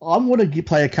 I want to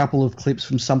play a couple of clips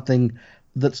from something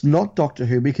that's not Doctor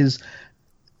Who, because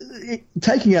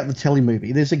taking out the telly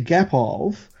movie, there's a gap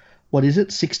of,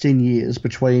 16 years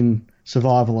between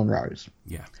Survival and Rose.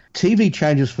 Yeah. TV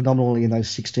changes phenomenally in those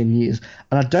 16 years,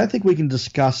 and I don't think we can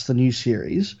discuss the new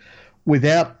series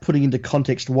without putting into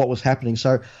context what was happening.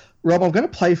 So, Rob, I'm going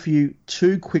to play for you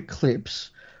 2 quick clips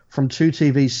from 2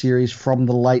 TV series from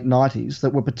the late 90s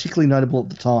that were particularly notable at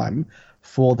the time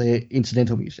for their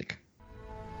incidental music.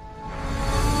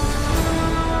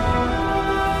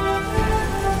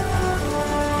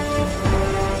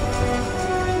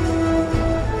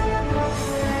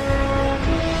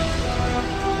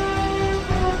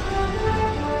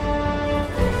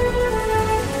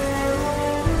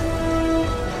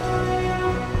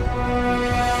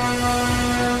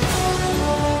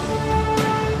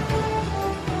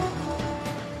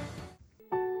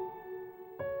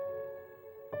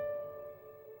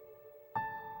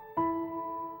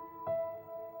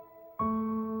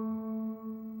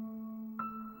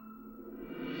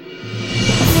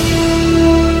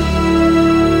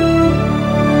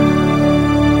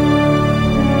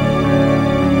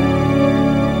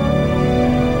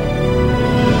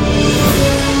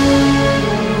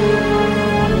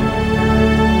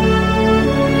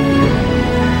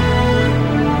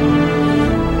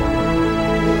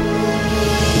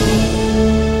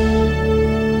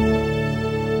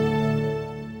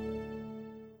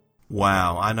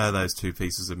 Wow, I know those 2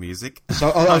 pieces of music.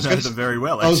 So I know them very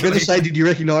well, actually. I was going to say, did you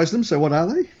recognise them? So what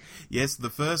are they? Yes,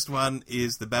 the first one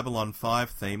is the Babylon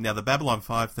 5 theme. Now, the Babylon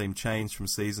 5 theme changed from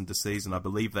season to season. I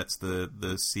believe that's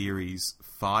the Series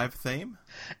 5 theme.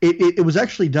 It was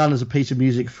actually done as a piece of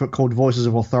music called Voices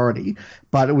of Authority,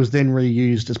 but it was then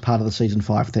reused as part of the Season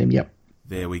 5 theme, yep.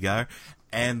 There we go.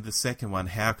 And the second one,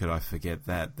 how could I forget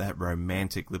that? That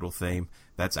romantic little theme.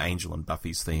 That's Angel and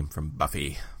Buffy's theme from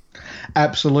Buffy.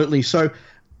 Absolutely. So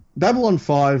Babylon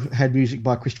 5 had music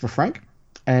by Christopher Frank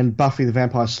and Buffy the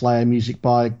Vampire Slayer music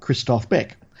by Christoph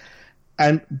Beck.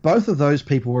 And both of those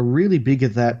people were really big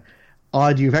at that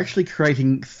idea of actually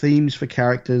creating themes for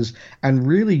characters and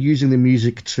really using the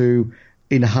music to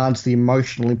enhance the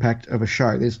emotional impact of a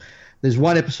show. There's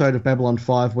one episode of Babylon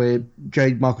 5 where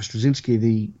J. Michael Straczynski,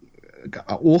 the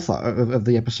author of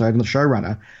the episode and the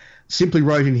showrunner, simply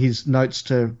wrote in his notes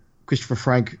to Christopher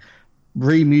Frank,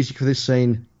 music for this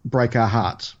scene, break our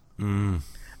hearts.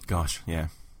 Gosh, yeah.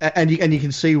 And you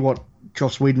can see what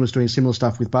Joss Whedon was doing similar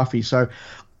stuff with Buffy. So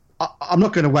I'm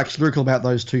not going to wax lyrical about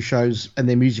those two shows and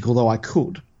their music, although I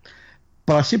could.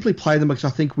 But I simply play them because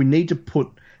I think we need to put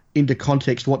into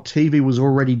context what TV was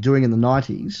already doing in the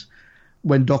 90s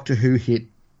when Doctor Who hit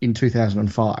in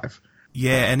 2005.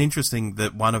 Yeah, and interesting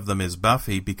that one of them is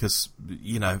Buffy because,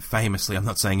 famously, I'm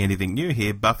not saying anything new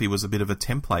here, Buffy was a bit of a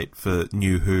template for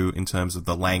New Who in terms of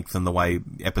the length and the way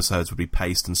episodes would be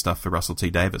paced and stuff for Russell T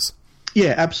Davies.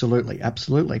 Yeah, absolutely,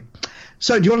 absolutely.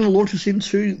 So do you want to launch us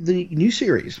into the new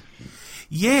series?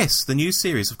 Yes, the new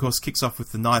series, of course, kicks off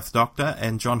with the Ninth Doctor,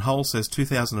 and John Holl says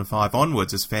 2005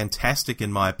 onwards is fantastic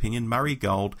in my opinion. Murray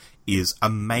Gold is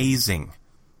amazing.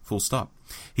 Full stop.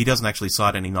 He doesn't actually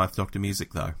cite any Ninth Doctor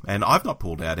music, though, and I've not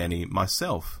pulled out any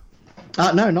myself.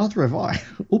 No, neither have I.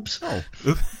 Oops. Oh.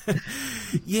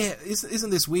 Yeah, isn't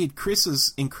this weird? Chris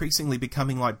is increasingly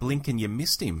becoming like Blink and you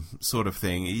missed him sort of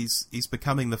thing. He's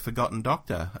becoming the forgotten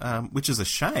Doctor, which is a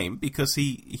shame because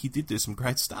he did do some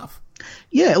great stuff.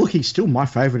 Yeah, look, he's still my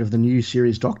favourite of the new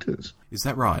series Doctors. Is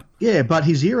that right? Yeah, but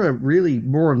his era really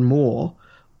more and more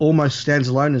almost stands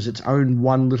alone as its own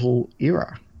one little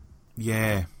era.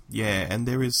 Yeah, and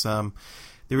there is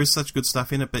such good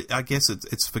stuff in it, but I guess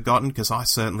it's forgotten because I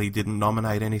certainly didn't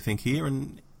nominate anything here,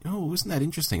 and isn't that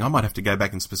interesting? I might have to go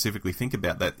back and specifically think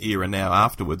about that era now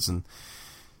afterwards and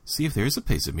see if there is a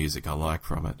piece of music I like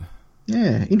from it.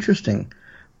 Yeah, interesting.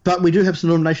 But we do have some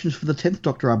nominations for the 10th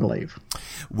Doctor, I believe.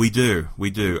 We do.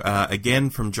 Again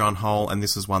from John Holl, and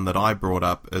this is one that I brought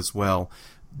up as well,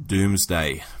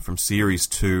 Doomsday from Series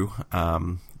 2,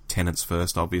 Tennant's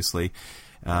first, obviously.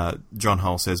 John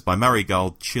Holl says, by Murray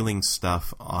Gold, chilling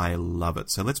stuff, I love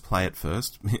it. So let's play it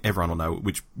first. Everyone will know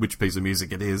which piece of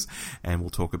music it is, and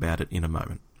we'll talk about it in a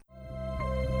moment.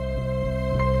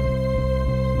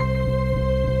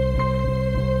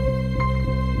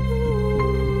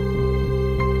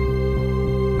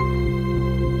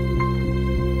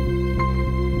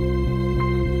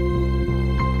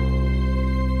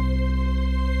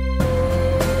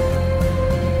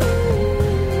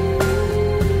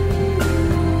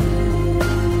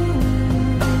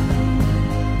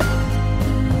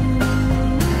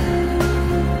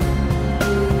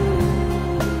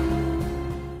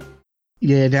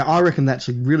 Yeah, now I reckon that's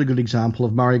a really good example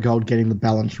of Murray Gold getting the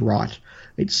balance right.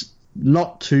 It's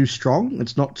not too strong,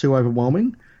 it's not too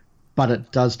overwhelming, but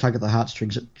it does tug at the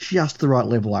heartstrings at just the right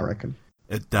level, I reckon.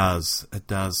 It does.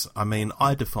 I mean,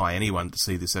 I defy anyone to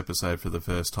see this episode for the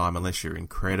first time unless you're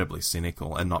incredibly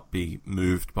cynical and not be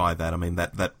moved by that. I mean,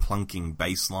 that plunking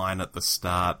bass line at the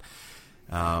start,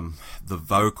 the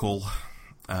vocal...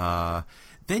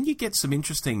 Then you get some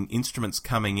interesting instruments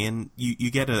coming in.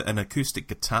 You get an acoustic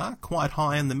guitar quite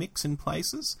high in the mix in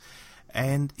places,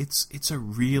 and it's a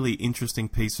really interesting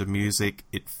piece of music.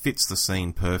 It fits the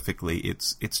scene perfectly.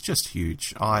 It's just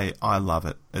huge. I love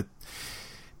it.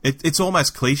 It's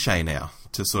almost cliche now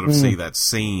to sort of see that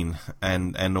scene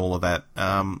and all of that.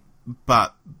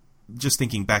 But just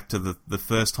thinking back to the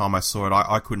first time I saw it,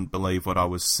 I couldn't believe what I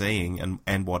was seeing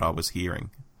and what I was hearing.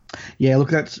 Yeah, look,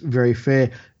 that's very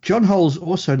fair. John Holl's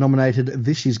also nominated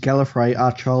This Is Gallifrey,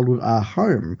 Our Childhood, Our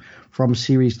Home from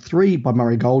Series 3 by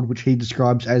Murray Gold, which he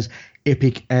describes as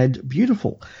epic and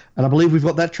beautiful. And I believe we've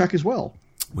got that track as well.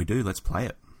 We do. Let's play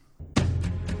it.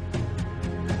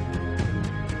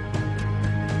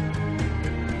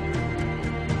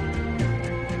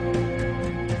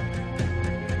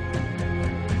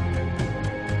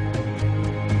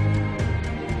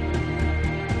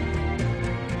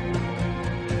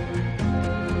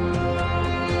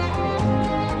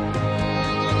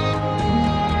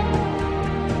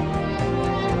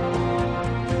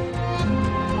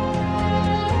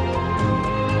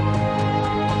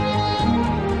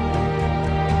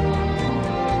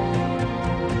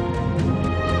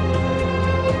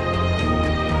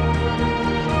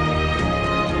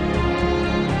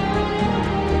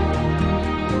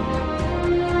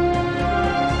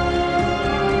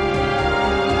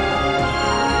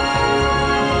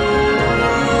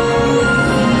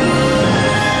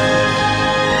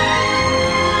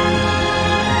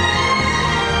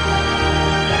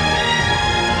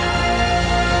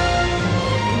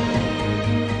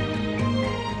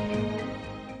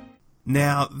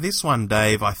 Now, this one,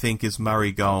 Dave, I think is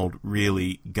Murray Gold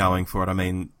really going for it. I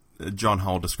mean, John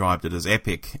Hull described it as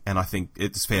epic, and I think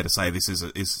it's fair to say this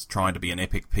is trying to be an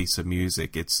epic piece of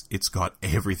music. It's got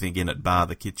everything in it, bar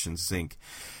the kitchen sink.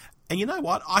 And you know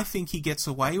what? I think he gets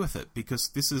away with it, because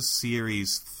this is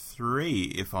series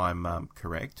 3, if I'm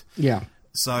correct. Yeah.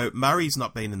 So Murray's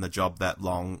not been in the job that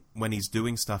long. When he's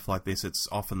doing stuff like this, it's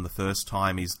often the first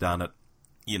time he's done it.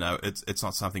 You know, it's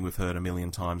not something we've heard a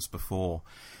million times before.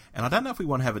 And I don't know if we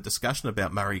want to have a discussion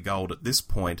about Murray Gold at this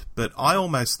point, but I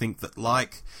almost think that,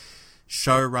 like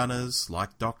showrunners,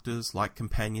 like doctors, like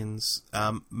companions,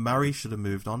 Murray should have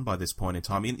moved on by this point in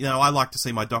time. You know, I like to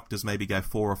see my doctors maybe go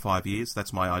 4 or 5 years.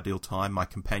 That's my ideal time. My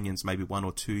companions maybe 1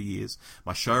 or 2 years.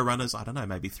 My showrunners, I don't know,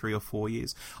 maybe 3 or 4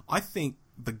 years. I think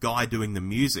the guy doing the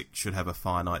music should have a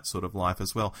finite sort of life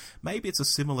as well. Maybe it's a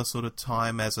similar sort of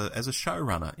time as a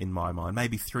showrunner in my mind,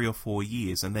 maybe 3 or 4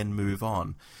 years, and then move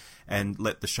on and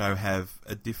let the show have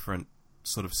a different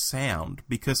sort of sound.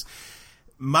 Because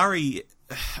Murray,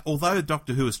 although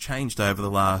Doctor Who has changed over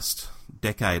the last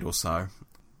decade or so,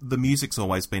 the music's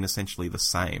always been essentially the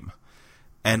same.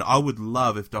 And I would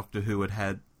love if Doctor Who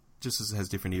had, just as it has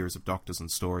different eras of doctors and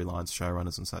storylines,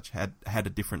 showrunners and such, had a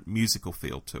different musical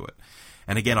feel to it.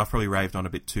 And again, I've probably raved on a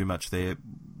bit too much there.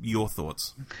 Your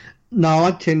thoughts? No,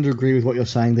 I tend to agree with what you're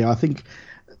saying there. I think,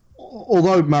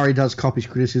 although Murray does cop his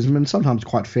criticism, and sometimes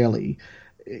quite fairly,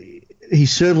 he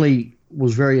certainly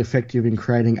was very effective in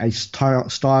creating a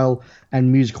style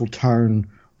and musical tone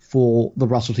for the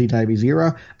Russell T Davies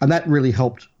era, and that really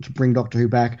helped to bring Doctor Who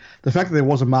back. The fact that there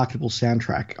was a marketable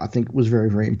soundtrack, I think, was very,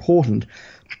 very important.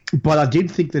 But I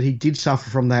did think that he did suffer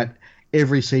from that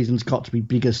every season's got to be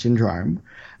bigger syndrome.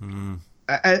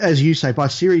 As you say, by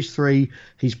series 3,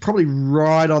 he's probably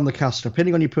right on the cusp,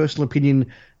 depending on your personal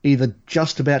opinion, either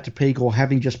just about to peak or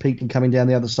having just peaked and coming down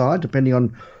the other side, depending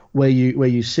on where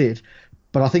you sit.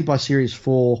 But I think by series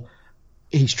 4,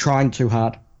 he's trying too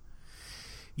hard.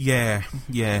 Yeah.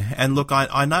 And look,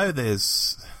 I know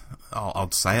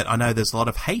I'll say it, I know there's a lot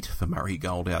of hate for Murray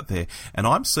Gold out there, and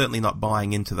I'm certainly not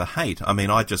buying into the hate. I mean,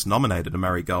 I just nominated a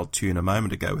Murray Gold tune a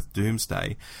moment ago with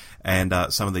Doomsday, and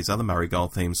some of these other Murray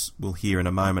Gold themes we'll hear in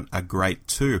a moment are great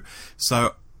too.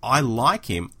 So I like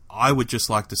him. I would just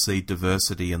like to see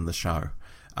diversity in the show,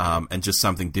 and just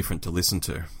something different to listen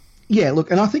to. Yeah,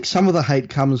 look, and I think some of the hate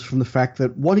comes from the fact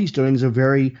that what he's doing is a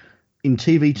very, in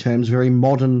TV terms, very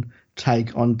modern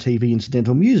take on TV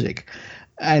incidental music.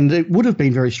 And it would have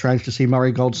been very strange to see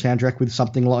Murray Gold's soundtrack with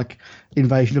something like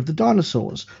Invasion of the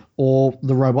Dinosaurs or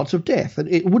The Robots of Death.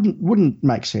 It wouldn't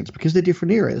make sense because they're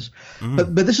different eras.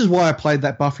 But this is why I played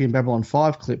that Buffy and Babylon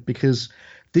 5 clip, because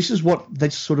this is what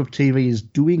this sort of TV is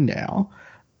doing now.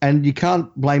 And you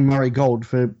can't blame Murray Gold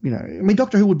for, I mean,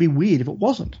 Doctor Who would be weird if it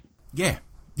wasn't.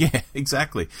 Yeah,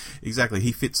 exactly.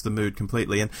 He fits the mood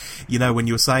completely. And, when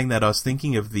you were saying that, I was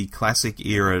thinking of the classic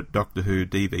era Doctor Who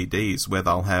DVDs where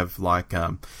they'll have, like,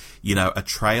 a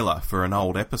trailer for an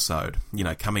old episode,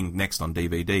 coming next on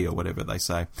DVD or whatever they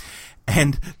say.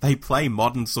 And they play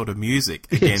modern sort of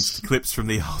music against clips from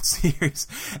the old series.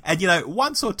 And,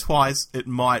 once or twice it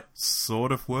might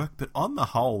sort of work, but on the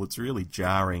whole it's really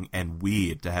jarring and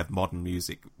weird to have modern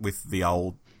music with the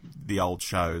old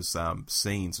show's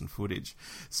scenes and footage.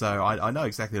 So I know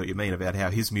exactly what you mean about how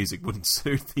his music wouldn't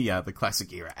suit the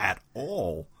classic era at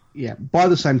all. Yeah. By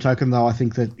the same token, though, I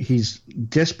think that his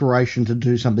desperation to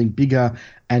do something bigger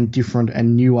and different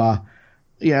and newer,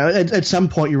 at some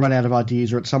point you run out of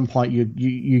ideas, or at some point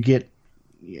you get,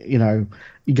 you're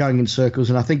going in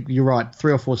circles. And I think you're right.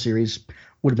 3 or 4 series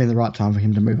would have been the right time for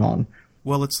him to move on.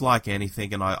 Well, it's like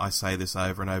anything, and I say this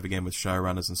over and over again with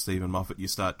showrunners and Stephen Moffat, you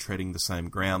start treading the same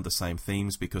ground, the same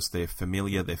themes, because they're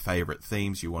familiar, they're favourite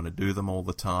themes, you want to do them all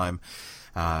the time,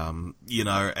 and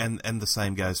the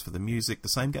same goes for the music, the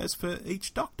same goes for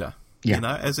each Doctor.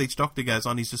 Yeah. As each Doctor goes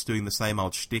on, he's just doing the same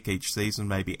old shtick each season,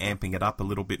 maybe amping it up a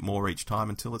little bit more each time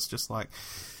until it's just like,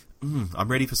 I'm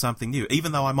ready for something new.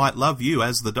 Even though I might love you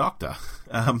as the Doctor,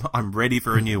 I'm ready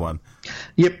for a new one.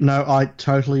 Yep, no, I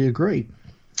totally agree.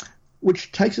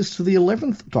 Which takes us to the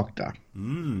 11th Doctor.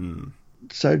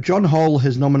 So John Hull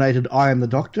has nominated I Am the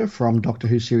Doctor from Doctor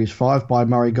Who Series 5 by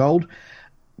Murray Gold,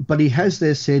 but he has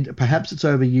there said, perhaps it's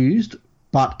overused,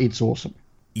 but it's awesome.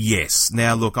 Yes.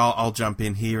 Now, look, I'll jump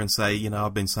in here and say,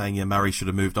 I've been saying, Murray should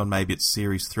have moved on. Maybe it's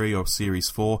Series 3 or Series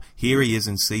 4. Here he is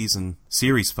in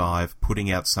Series 5,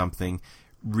 putting out something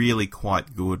really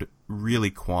quite good,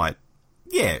 really quite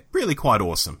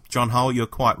awesome. John Hull, you're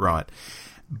quite right.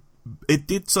 It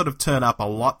did sort of turn up a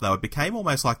lot, though. It became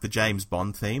almost like the James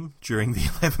Bond theme during the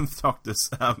 11th Doctor's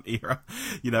era.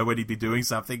 When he'd be doing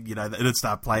something, it'd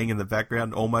start playing in the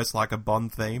background, almost like a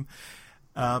Bond theme.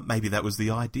 Maybe that was the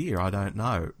idea, I don't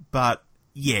know. But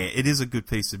Yeah, it is a good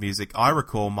piece of music. I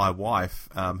recall my wife,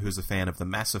 who's a fan of the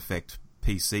Mass Effect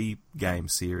PC game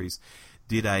series,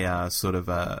 did a sort of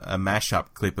a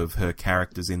mashup clip of her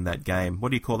characters in that game.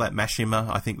 What do you call that? Mashima,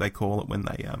 I think they call it when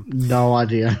they... No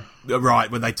idea. Right,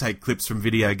 when they take clips from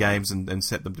video games and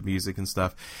set them to music and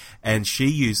stuff. And she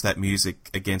used that music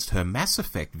against her Mass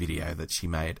Effect video that she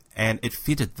made, and it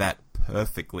fitted that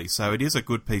perfectly. So it is a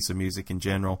good piece of music in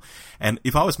general. And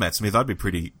if I was Matt Smith, I'd be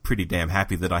pretty damn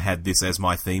happy that I had this as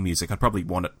my theme music. I'd probably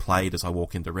want it played as I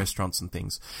walk into restaurants and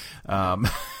things.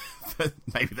 But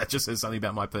maybe that just says something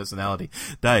about my personality.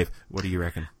 Dave, what do you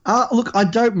reckon? Look, I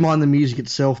don't mind the music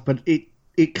itself, but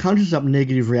it conjures up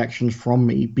negative reactions from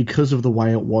me because of the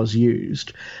way it was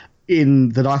used, in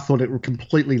that I thought it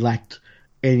completely lacked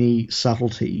any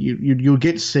subtlety. You'll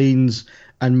get scenes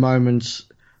and moments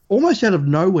almost out of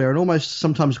nowhere, and almost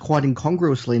sometimes quite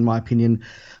incongruously, in my opinion.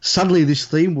 Suddenly this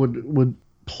theme would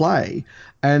play,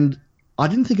 and I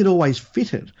didn't think it always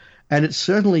fitted. And it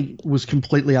certainly was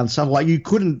completely unsubtle. Like, you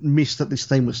couldn't miss that this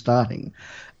theme was starting.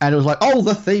 And it was like, oh,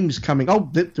 the theme's coming. Oh,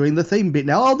 they're doing the theme bit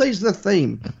now. Oh, there's the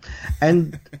theme.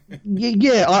 And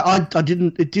I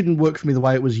didn't. It didn't work for me the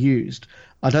way it was used.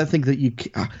 I don't think that you.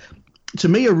 To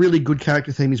me, a really good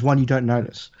character theme is one you don't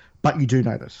notice, but you do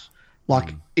notice.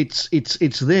 Like,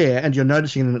 it's there, and you're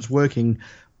noticing it, and it's working,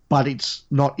 but it's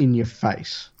not in your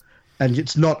face, and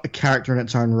it's not a character in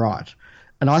its own right.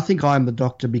 And I think I Am the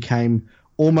Doctor became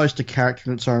almost a character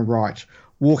in its own right,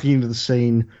 walking into the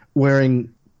scene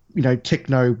wearing,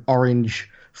 techno orange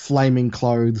flaming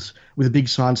clothes with a big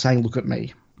sign saying, "Look at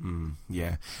me."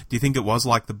 Yeah. Do you think it was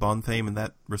like the Bond theme in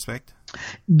that respect?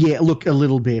 Yeah, look, a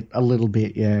little bit,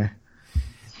 yeah.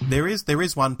 There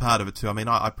is one part of it too. I mean,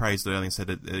 I praised it earlier and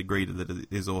said it agreed that it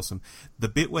is awesome. The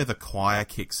bit where the choir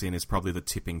kicks in is probably the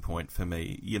tipping point for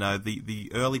me.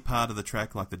 The early part of the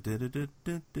track, like the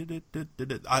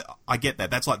I get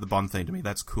that. That's like the Bond theme to me.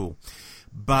 That's cool.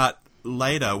 But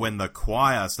later, when the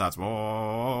choir starts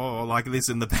like this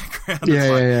in the background,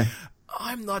 yeah.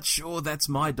 I'm not sure that's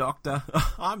my Doctor.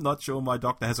 I'm not sure my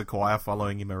Doctor has a choir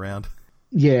following him around.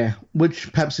 Yeah,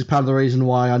 which perhaps is part of the reason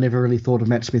why I never really thought of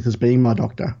Matt Smith as being my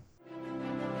Doctor.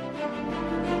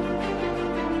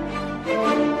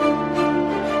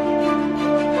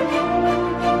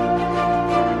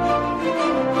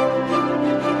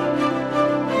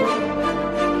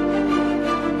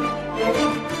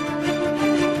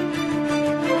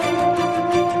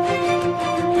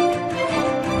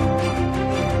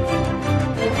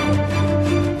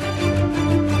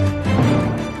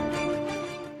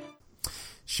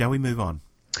 Shall we move on?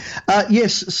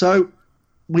 Yes, so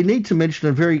we need to mention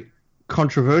a very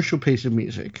controversial piece of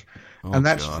music, and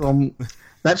that's from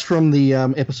the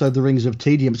episode The Rings of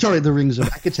Tedium. Sorry, The Rings of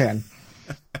Akatan.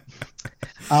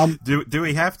 Do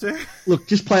we have to? Look,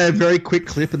 just play a very quick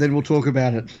clip and then we'll talk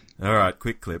about it. All right,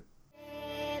 quick clip.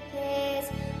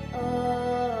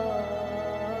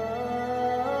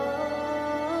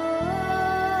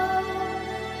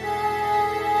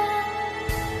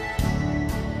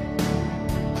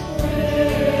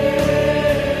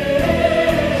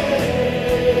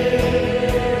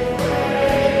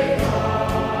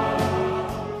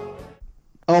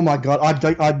 Oh my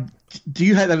God! Do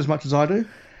you hate that as much as I do?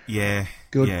 Yeah,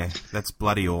 good. Yeah, that's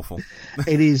bloody awful.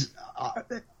 It is.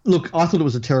 Look, I thought it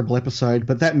was a terrible episode,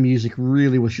 but that music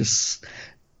really was just.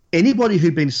 Anybody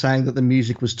who'd been saying that the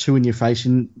music was too in your face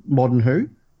in Modern Who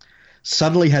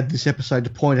suddenly had this episode to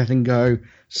point at and go,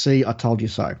 "See, I told you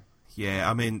so." Yeah,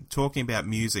 I mean, talking about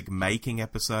music making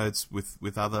episodes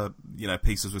with other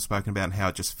pieces we've spoken about and how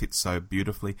it just fits so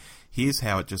beautifully. Here's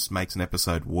how it just makes an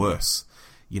episode worse.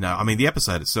 I mean, the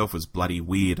episode itself was bloody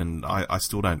weird, and I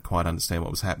still don't quite understand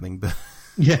what was happening. But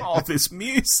this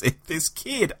music, this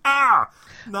kid,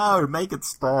 no, make it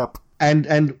stop.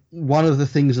 And one of the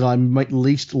things that I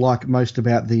least like most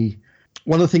about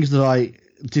one of the things that I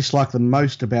dislike the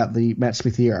most about the Matt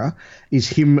Smith era is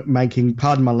him making,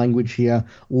 pardon my language here,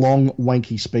 long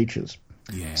wanky speeches.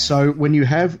 Yeah. So when you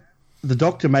have the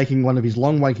Doctor making one of his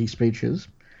long wanky speeches,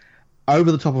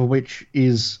 over the top of which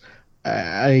is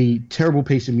a terrible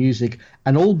piece of music,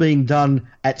 and all being done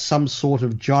at some sort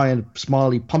of giant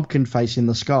smiley pumpkin face in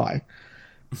the sky.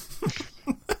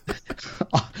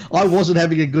 I wasn't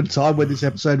having a good time when this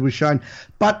episode was shown,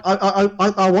 but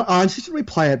I insisted we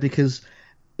play it because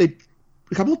a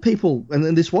couple of people,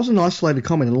 and this was an isolated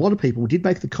comment, and a lot of people did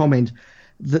make the comment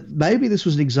that maybe this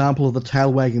was an example of the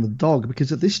tail wagging the dog,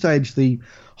 because at this stage the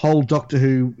whole Doctor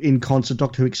Who in concert,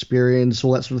 Doctor Who experience,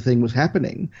 all that sort of thing was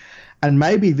happening. And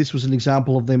maybe this was an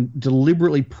example of them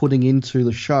deliberately putting into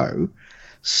the show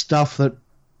stuff that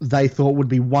they thought would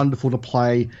be wonderful to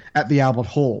play at the Albert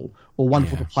Hall or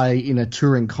wonderful to play in a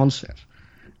touring concert.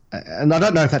 and I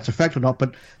don't know if that's a fact or not,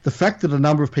 but the fact that a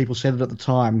number of people said it at the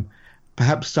time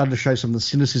perhaps started to show some of the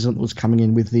cynicism that was coming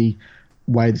in with the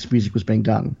way this music was being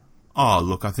done. Oh,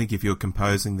 look, I think if you're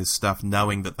composing this stuff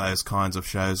knowing that those kinds of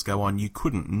shows go on, you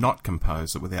couldn't not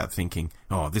compose it without thinking,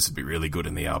 oh, this would be really good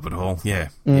in the Albert Hall. Yeah,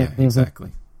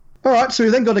 exactly. All right, so we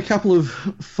then got a couple of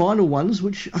final ones,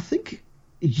 which I think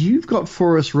you've got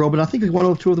for us, Rob, and I think one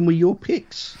or two of them were your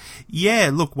picks.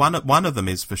 Yeah, look, one of them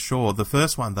is for sure. The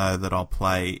first one, though, that I'll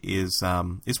play is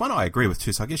one I agree with,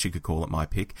 too, so I guess you could call it my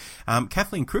pick.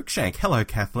 Kathleen Cruikshank. Hello,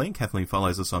 Kathleen. Kathleen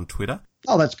follows us on Twitter.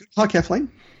 Oh, that's good. Hi,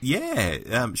 Kathleen.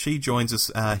 Yeah, she joins us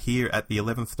here at the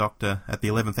 11th Doctor, at the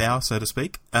 11th hour, so to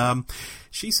speak.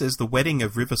 She says, The Wedding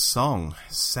of River Song.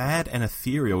 Sad and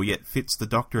ethereal, yet fits the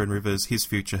Doctor and Rivers, his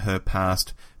future, her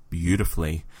past,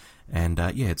 beautifully. And,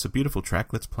 yeah, it's a beautiful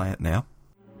track. Let's play it now.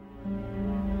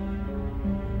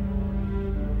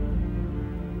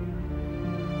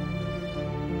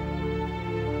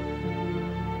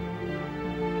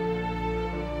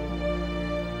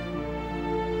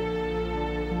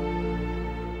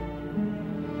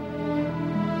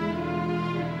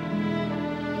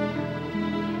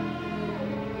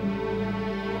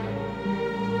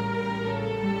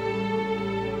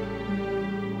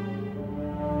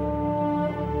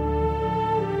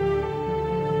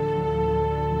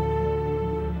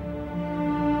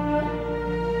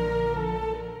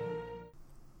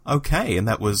 Okay, and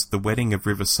that was The Wedding of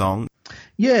River Song.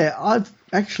 Yeah, I've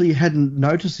actually hadn't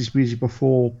noticed this music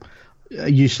before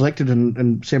you selected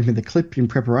and sent me the clip in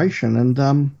preparation, and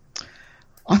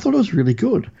I thought it was really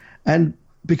good. And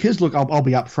because, look, I'll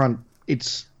be upfront,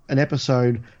 it's an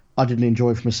episode I didn't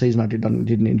enjoy from a season I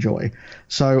didn't enjoy.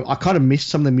 So I kind of missed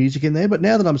some of the music in there, but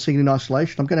now that I'm seeing it in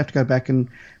isolation, I'm going to have to go back and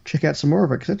check out some more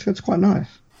of it, because it's quite nice.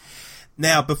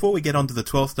 Now, before we get on to the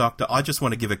 12th Doctor, I just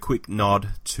want to give a quick nod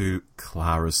to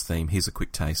Clara's theme. Here's a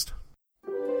quick taste.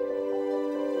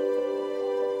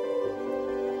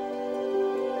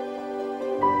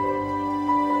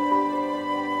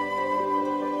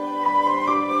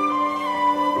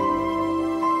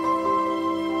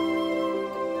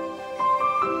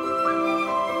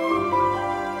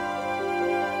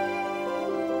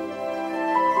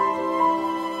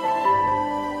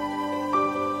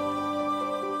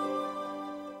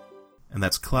 And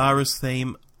that's Clara's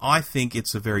theme. I think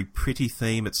it's a very pretty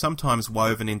theme. It's sometimes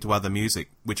woven into other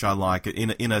music, which I like.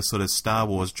 In a sort of Star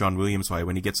Wars John Williams way,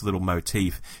 when he gets a little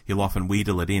motif, he'll often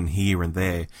wheedle it in here and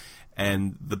there.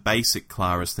 And the basic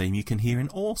Clara's theme you can hear in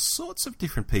all sorts of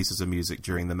different pieces of music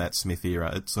during the Matt Smith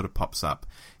era. It sort of pops up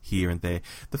here and there.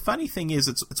 The funny thing is,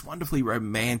 it's wonderfully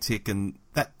romantic, and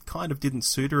that kind of didn't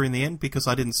suit her in the end, because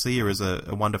I didn't see her as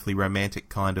a wonderfully romantic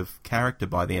kind of character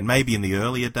by the end. Maybe in the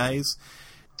earlier days.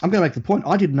 I'm going to make the point,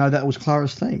 I didn't know that was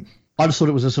Clara's theme. I just thought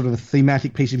it was a sort of a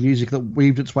thematic piece of music that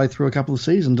weaved its way through a couple of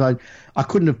seasons. I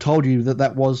couldn't have told you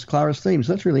that was Clara's theme,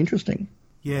 so that's really interesting.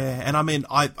 Yeah, and I mean,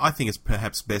 I think it's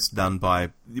perhaps best done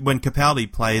by... When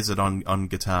Capaldi plays it on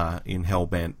guitar in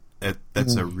Hellbent,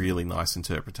 that's a really nice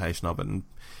interpretation of it, and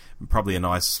probably a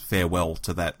nice farewell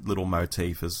to that little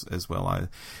motif as well.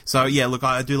 So, yeah, look,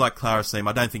 I do like Clara's theme.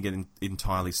 I don't think it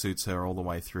entirely suits her all the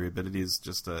way through, but it is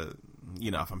just a...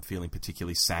 if I'm feeling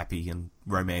particularly sappy and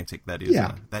romantic, that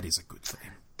is a good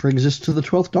theme. Brings us to the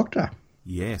 12th Doctor.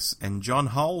 Yes, and John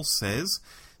Hole says,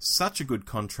 such a good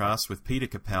contrast with Peter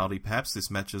Capaldi. Perhaps this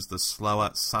matches the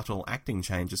slower, subtle acting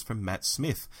changes from Matt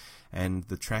Smith. And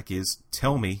the track is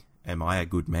Tell Me, Am I a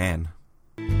Good Man?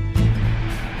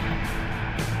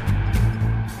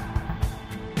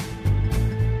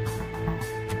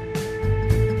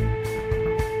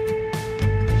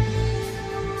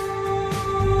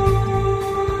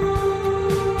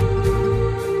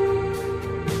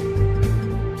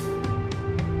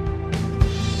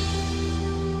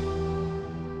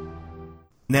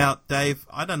 Now, Dave,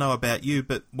 I don't know about you,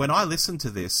 but when I listened to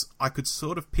this, I could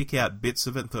sort of pick out bits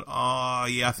of it and thought, oh,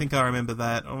 yeah, I think I remember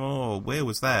that. Oh, where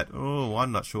was that? Oh,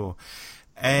 I'm not sure.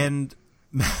 And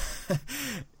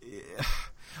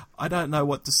I don't know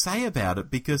what to say about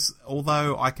it, because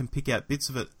although I can pick out bits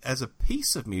of it as a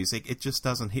piece of music, it just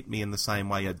doesn't hit me in the same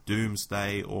way a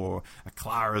Doomsday or a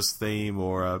Clara's theme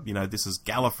or a, This Is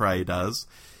Gallifrey does.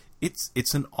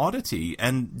 It's an oddity,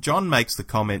 and John makes the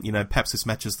comment, perhaps this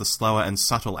matches the slower and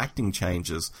subtle acting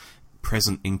changes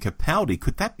present in Capaldi.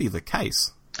 Could that be the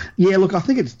case? Yeah, look, I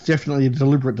think it's definitely a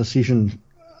deliberate decision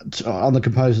on the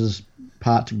composer's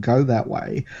part to go that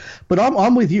way. But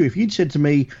I'm with you. If you'd said to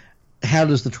me, how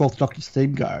does the 12th Doctor's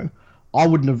theme go, I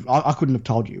couldn't have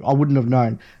told you. I wouldn't have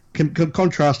known.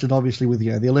 Contrasted, obviously, with the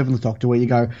 11th Doctor, where you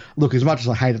go, look, as much as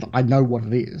I hate it, I know what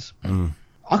it is.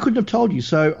 I couldn't have told you,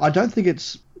 so I don't think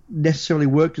it's necessarily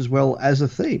worked as well as a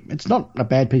theme. It's not a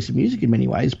bad piece of music in many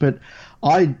ways, but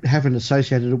I haven't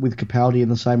associated it with Capaldi in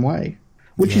the same way,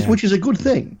 which is a good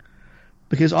thing,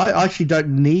 because I actually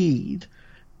don't need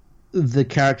the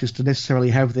characters to necessarily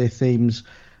have their themes,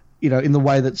 in the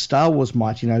way that Star Wars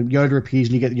might. Yoda appears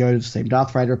and you get Yoda's theme.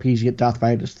 Darth Vader appears, you get Darth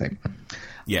Vader's theme.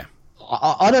 Yeah.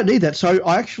 I don't need that. So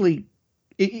I actually,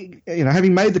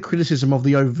 having made the criticism of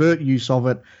the overt use of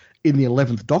it in the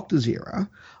 11th Doctor's era,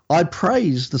 I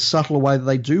praise the subtle way that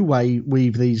they do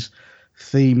weave these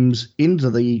themes into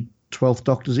the 12th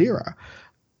Doctor's era.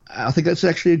 I think that's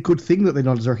actually a good thing that they're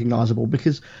not as recognisable,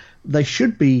 because they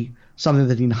should be something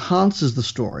that enhances the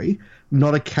story,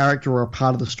 not a character or a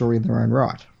part of the story in their own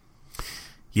right.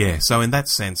 Yeah, so in that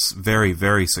sense, very,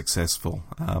 very successful.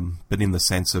 But in the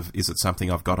sense of, is it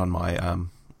something I've got on my,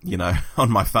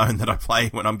 on my phone that I play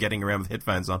when I'm getting around with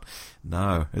headphones on?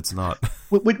 No, it's not.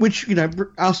 Which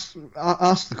ask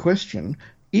the question,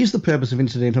 is the purpose of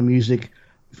incidental music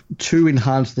to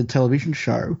enhance the television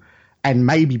show and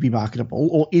maybe be marketable,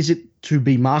 or is it to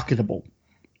be marketable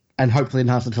and hopefully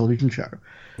enhance the television show?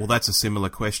 Well, that's a similar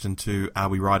question to, are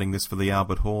we writing this for the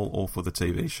Albert Hall or for the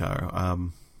TV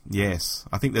show? Yes,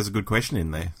 I think there's a good question in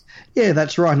there. Yeah,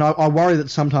 that's right. And I worry that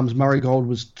sometimes Murray Gold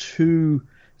was too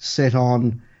set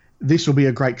on, this will be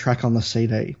a great track on the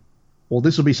CD, or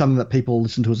this will be something that people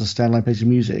listen to as a standalone piece of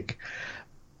music.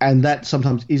 And that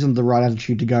sometimes isn't the right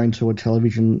attitude to go into a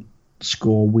television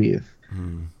score with.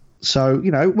 So,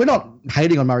 we're not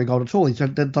hating on Murray Gold at all. He's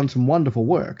done some wonderful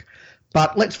work.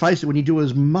 But let's face it, when you do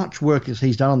as much work as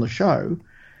he's done on the show,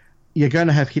 you're going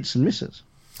to have hits and misses.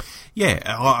 Yeah,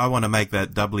 I want to make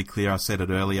that doubly clear. I said it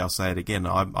earlier, I'll say it again.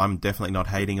 I'm definitely not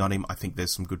hating on him. I think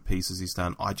there's some good pieces he's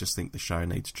done. I just think the show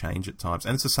needs change at times.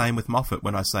 And it's the same with Moffat.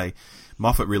 When I say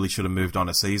Moffat really should have moved on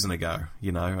a season ago,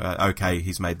 okay,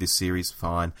 he's made this series,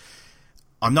 fine.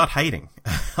 I'm not hating.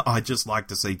 I just like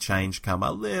to see change come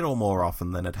a little more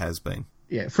often than it has been.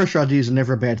 Yeah, fresh ideas are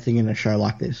never a bad thing in a show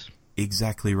like this.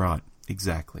 Exactly right.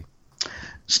 Exactly.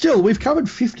 Still, we've covered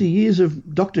 50 years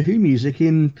of Doctor Who music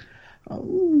in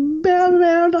about an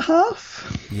hour and a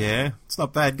half. Yeah, it's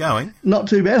not bad going. Not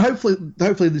too bad.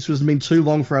 Hopefully this hasn't been too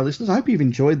long for our listeners. I hope you've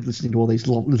enjoyed listening to all these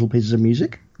little pieces of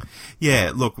music.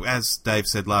 Yeah, look, as Dave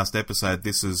said last episode,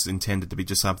 this is intended to be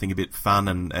just something a bit fun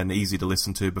and easy to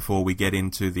listen to before we get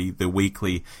into the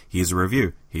weekly, here's a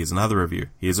review, here's another review,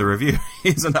 here's a review,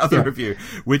 here's another review,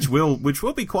 which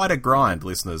will be quite a grind,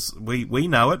 listeners. We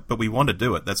know it, but we want to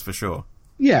do it, that's for sure.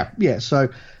 Yeah, so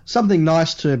something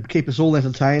nice to keep us all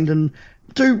entertained, and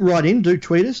do write in, do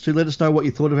tweet us to let us know what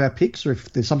you thought of our picks, or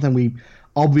if there's something we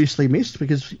obviously missed,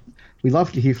 because we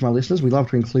love to hear from our listeners. We love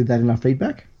to include that in our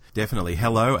feedback. Definitely.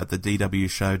 Hello at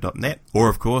thedwshow.net, or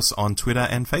of course on Twitter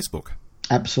and Facebook.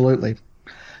 Absolutely.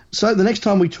 So the next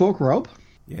time we talk, Rob,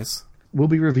 yes, we'll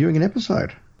be reviewing an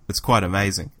episode. It's quite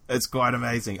amazing.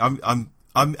 I'm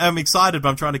excited, but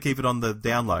I'm trying to keep it on the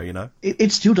down low,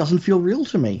 It still doesn't feel real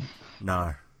to me.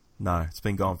 No, it's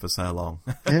been gone for so long.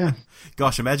 Yeah.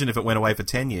 Gosh, imagine if it went away for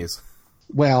 10 years.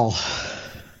 Well,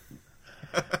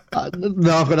 no,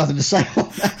 I've got nothing to say on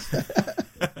that.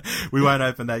 We won't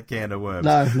open that can of worms.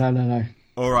 No.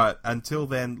 All right, until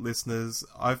then, listeners,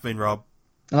 I've been Rob.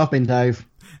 And I've been Dave.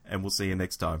 And we'll see you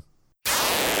next time.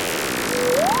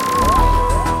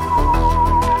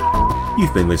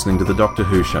 You've been listening to The Doctor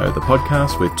Who Show, the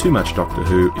podcast where too much Doctor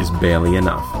Who is barely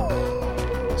enough.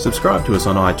 Subscribe to us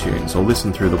on iTunes or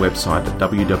listen through the website at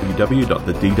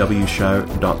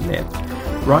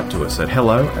www.thedwshow.net. Write to us at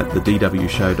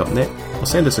hello@thedwshow.net or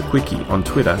send us a quickie on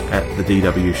Twitter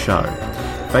 @thedwshow.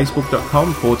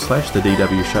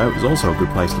 Facebook.com/thedwshow is also a good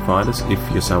place to find us if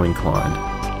you're so inclined.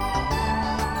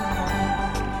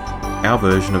 Our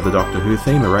version of the Doctor Who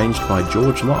theme arranged by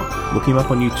George Locke. Look him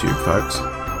up on YouTube, folks.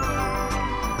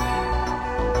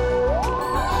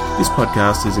 This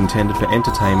podcast is intended for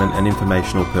entertainment and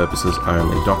informational purposes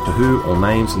only. Doctor Who, all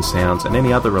names and sounds, and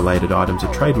any other related items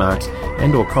are trademarks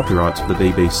and or copyrights of the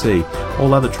BBC.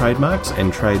 All other trademarks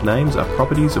and trade names are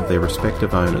properties of their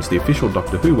respective owners. The official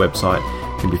Doctor Who website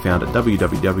can be found at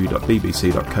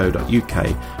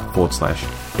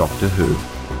www.bbc.co.uk/Doctor Who.